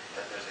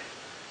there's a.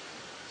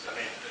 I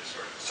mean,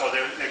 so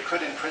there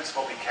could in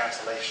principle be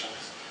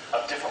cancellations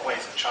of different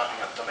ways of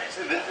chopping up domains.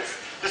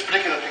 This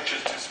particular picture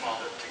is too small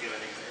to give an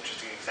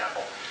interesting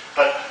example.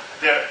 But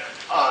there,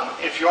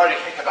 if you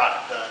already think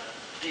about the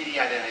DD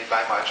identity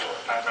bimodule,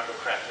 if I remember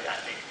correctly, I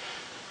think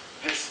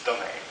this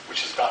domain,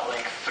 which has got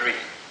length 3,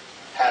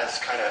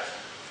 has kind of,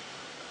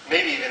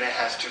 maybe even it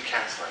has 2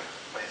 canceling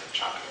ways of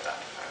chopping it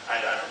up.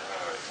 I don't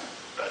remember exactly,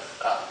 but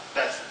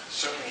that's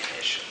certainly an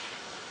issue.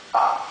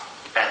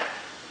 And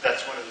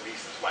that's one of the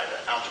reasons why the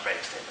algebraic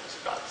statement is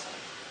a godsend.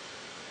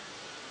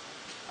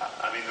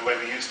 I mean, the way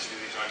we used to do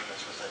these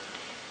arguments was that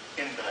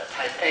in the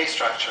type A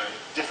structure,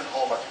 different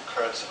holomorphic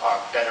curves are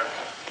better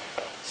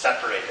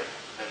separated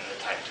than the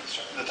type D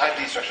structure. The type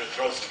D structure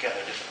throws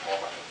together different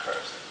holomorphic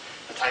curves.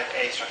 The type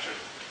A structure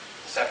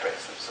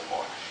separates them some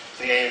more.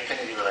 So the A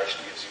infinity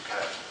relation gives you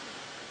kind of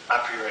a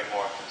priori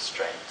more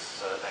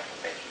constraints, so that can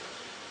make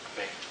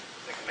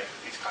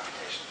these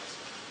computations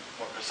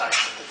more precise.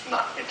 It's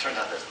not. It turns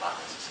out that's not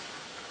necessary.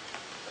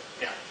 But,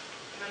 yeah.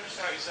 I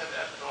understand how you said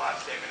that the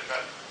last statement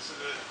about so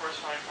the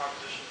corresponding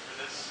proposition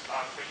for this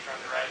picture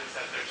on the right is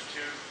that there's 2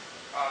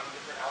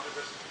 different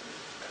algebras.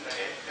 No,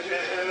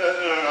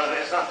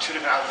 it's not 2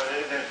 different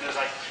algebras.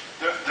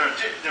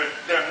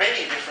 There are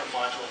many different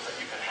modules that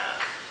you can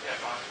have. Yeah,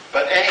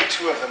 but any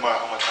 2 of them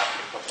are homotopy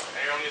equivalent.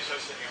 And you're only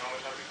associating a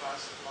homotopy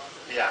class with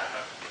modules? Yeah.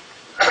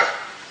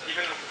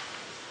 Even with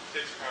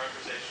fixed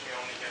parameterization, you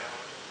only get a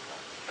homotopy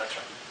class? That's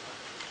right.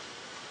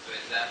 So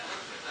is that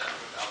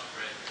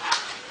algebraic?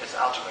 It's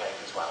algebraic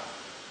as well.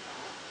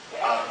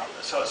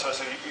 So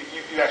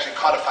you actually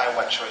codify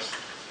what choice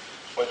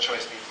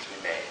needs to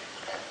be made.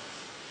 And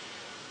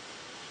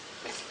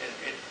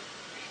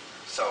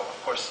so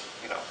of course,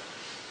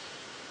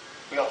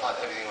 we all thought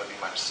everything would be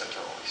much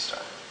simpler when we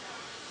started.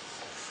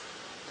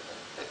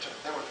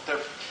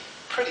 They're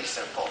pretty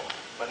simple,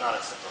 but not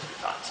as simple as we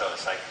thought. So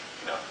it's like,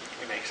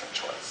 you make some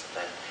choice, and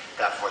then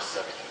that forces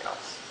everything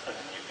else, and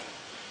then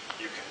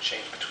you can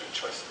change between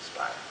choices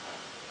by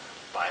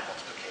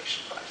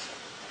multiplication, by some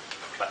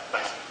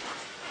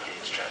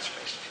gauge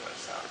transformation, if you want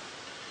to sound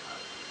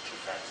too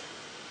fancy.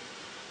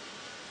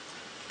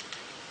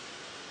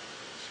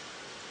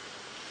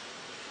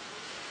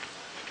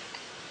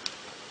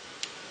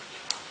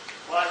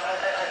 Well,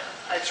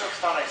 I sort of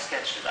thought I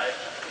sketched it.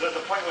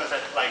 The point was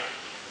that, like,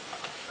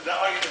 the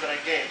argument that I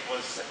gave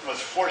was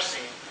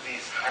forcing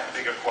these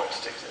bigger chords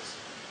to exist.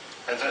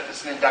 And so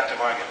it's an inductive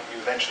argument. You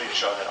eventually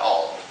show that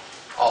all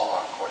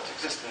long chords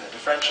exist in the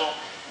differential,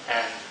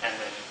 and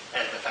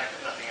the fact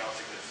that nothing else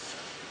exists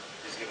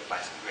is given by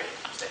some gradient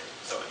statement.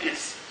 So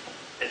it's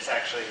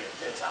actually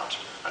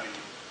algebra. I mean,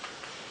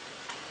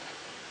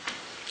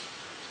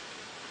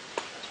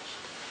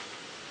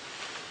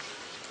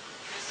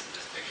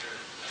 this picture,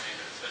 I mean,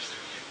 especially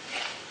when you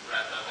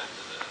wrap up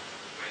into the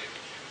way in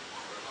which you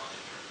work on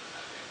in terms of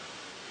having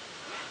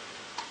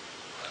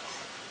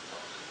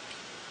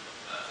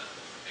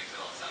makes it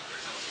all sound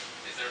very simple.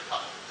 Is there a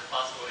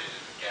possibility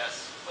to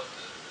guess what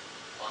the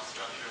plot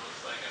structure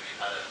looks like? I mean,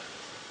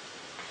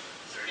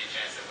 is there any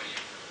chance that when you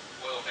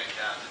boil things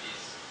down to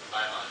these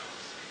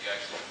bimodules, you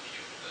actually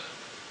compute the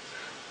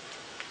sort of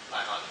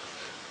bimodules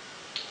that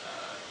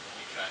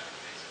keep track of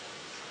basic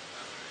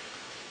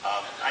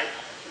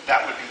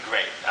that would be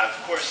great. Of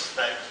course,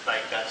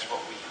 that's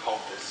what we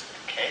hope is the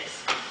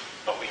case,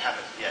 but we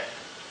haven't yet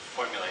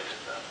formulated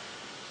the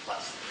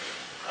plus.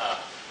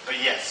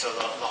 But yes, so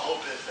the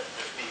hope is that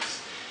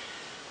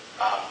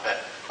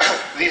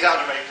these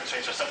algebraic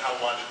constraints are somehow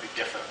logically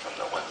different from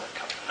the ones that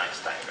come from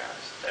nice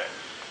diagrams.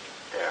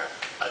 They're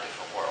a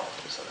different world.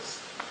 So this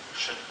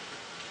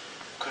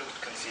could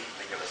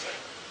conceivably give us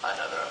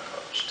another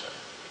approach to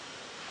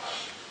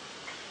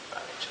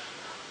nature.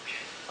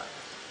 I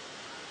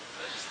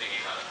was just thinking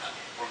about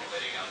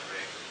formulating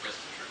algebraic just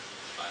in terms of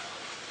the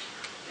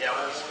bimodules. Yeah,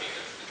 well, it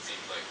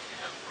seems like you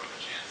have more of a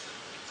chance.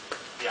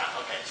 Yeah.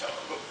 Okay. So.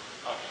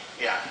 Okay.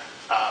 Yeah.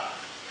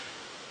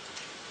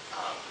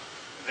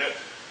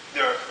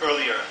 There are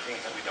earlier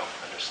things that we don't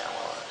understand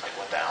well, like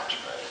what the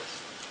algebra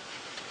is.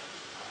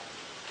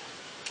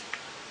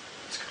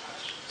 It's a good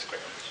question. It's a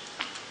great question.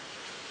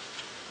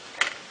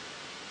 Okay.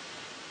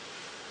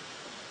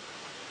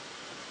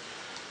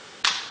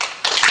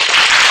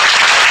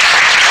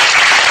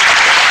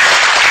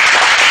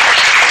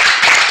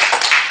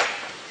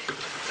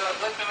 So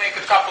let me make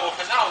a couple of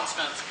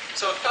announcements.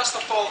 So first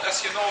of all,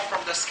 as you know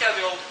from the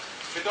schedule,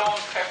 we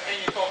don't have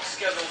any talk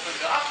scheduled in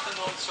the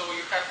afternoon, so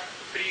you have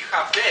free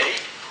half day,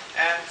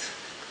 and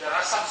there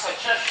are some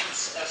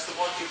suggestions as to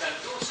what you can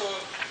do. So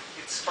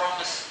it's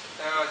promised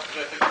that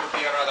it will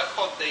be a rather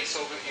hot day, so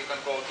you can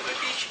go to the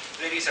beach.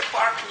 There is a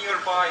park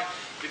nearby.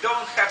 We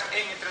don't have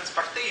any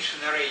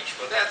transportation arranged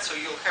for that, so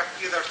you'll have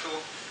either to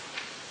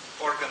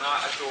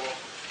organize to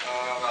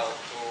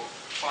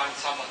find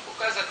someone who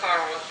has a car,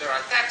 or there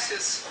are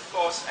taxis, of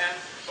course, and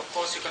of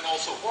course you can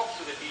also walk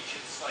to the beach.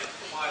 It's like a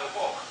 2-mile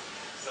walk,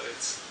 so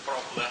it's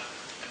probably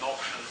an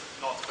option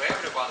not for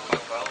everyone,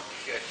 but well,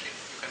 if you're fit,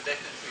 you can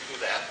definitely do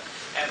that.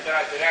 And there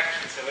are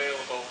directions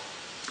available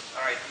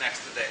right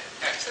next to the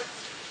exit.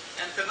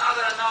 And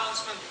another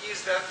announcement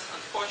is that,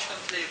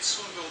 unfortunately, it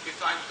soon will be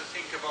time to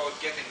think about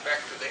getting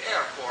back to the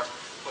airport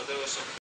for those of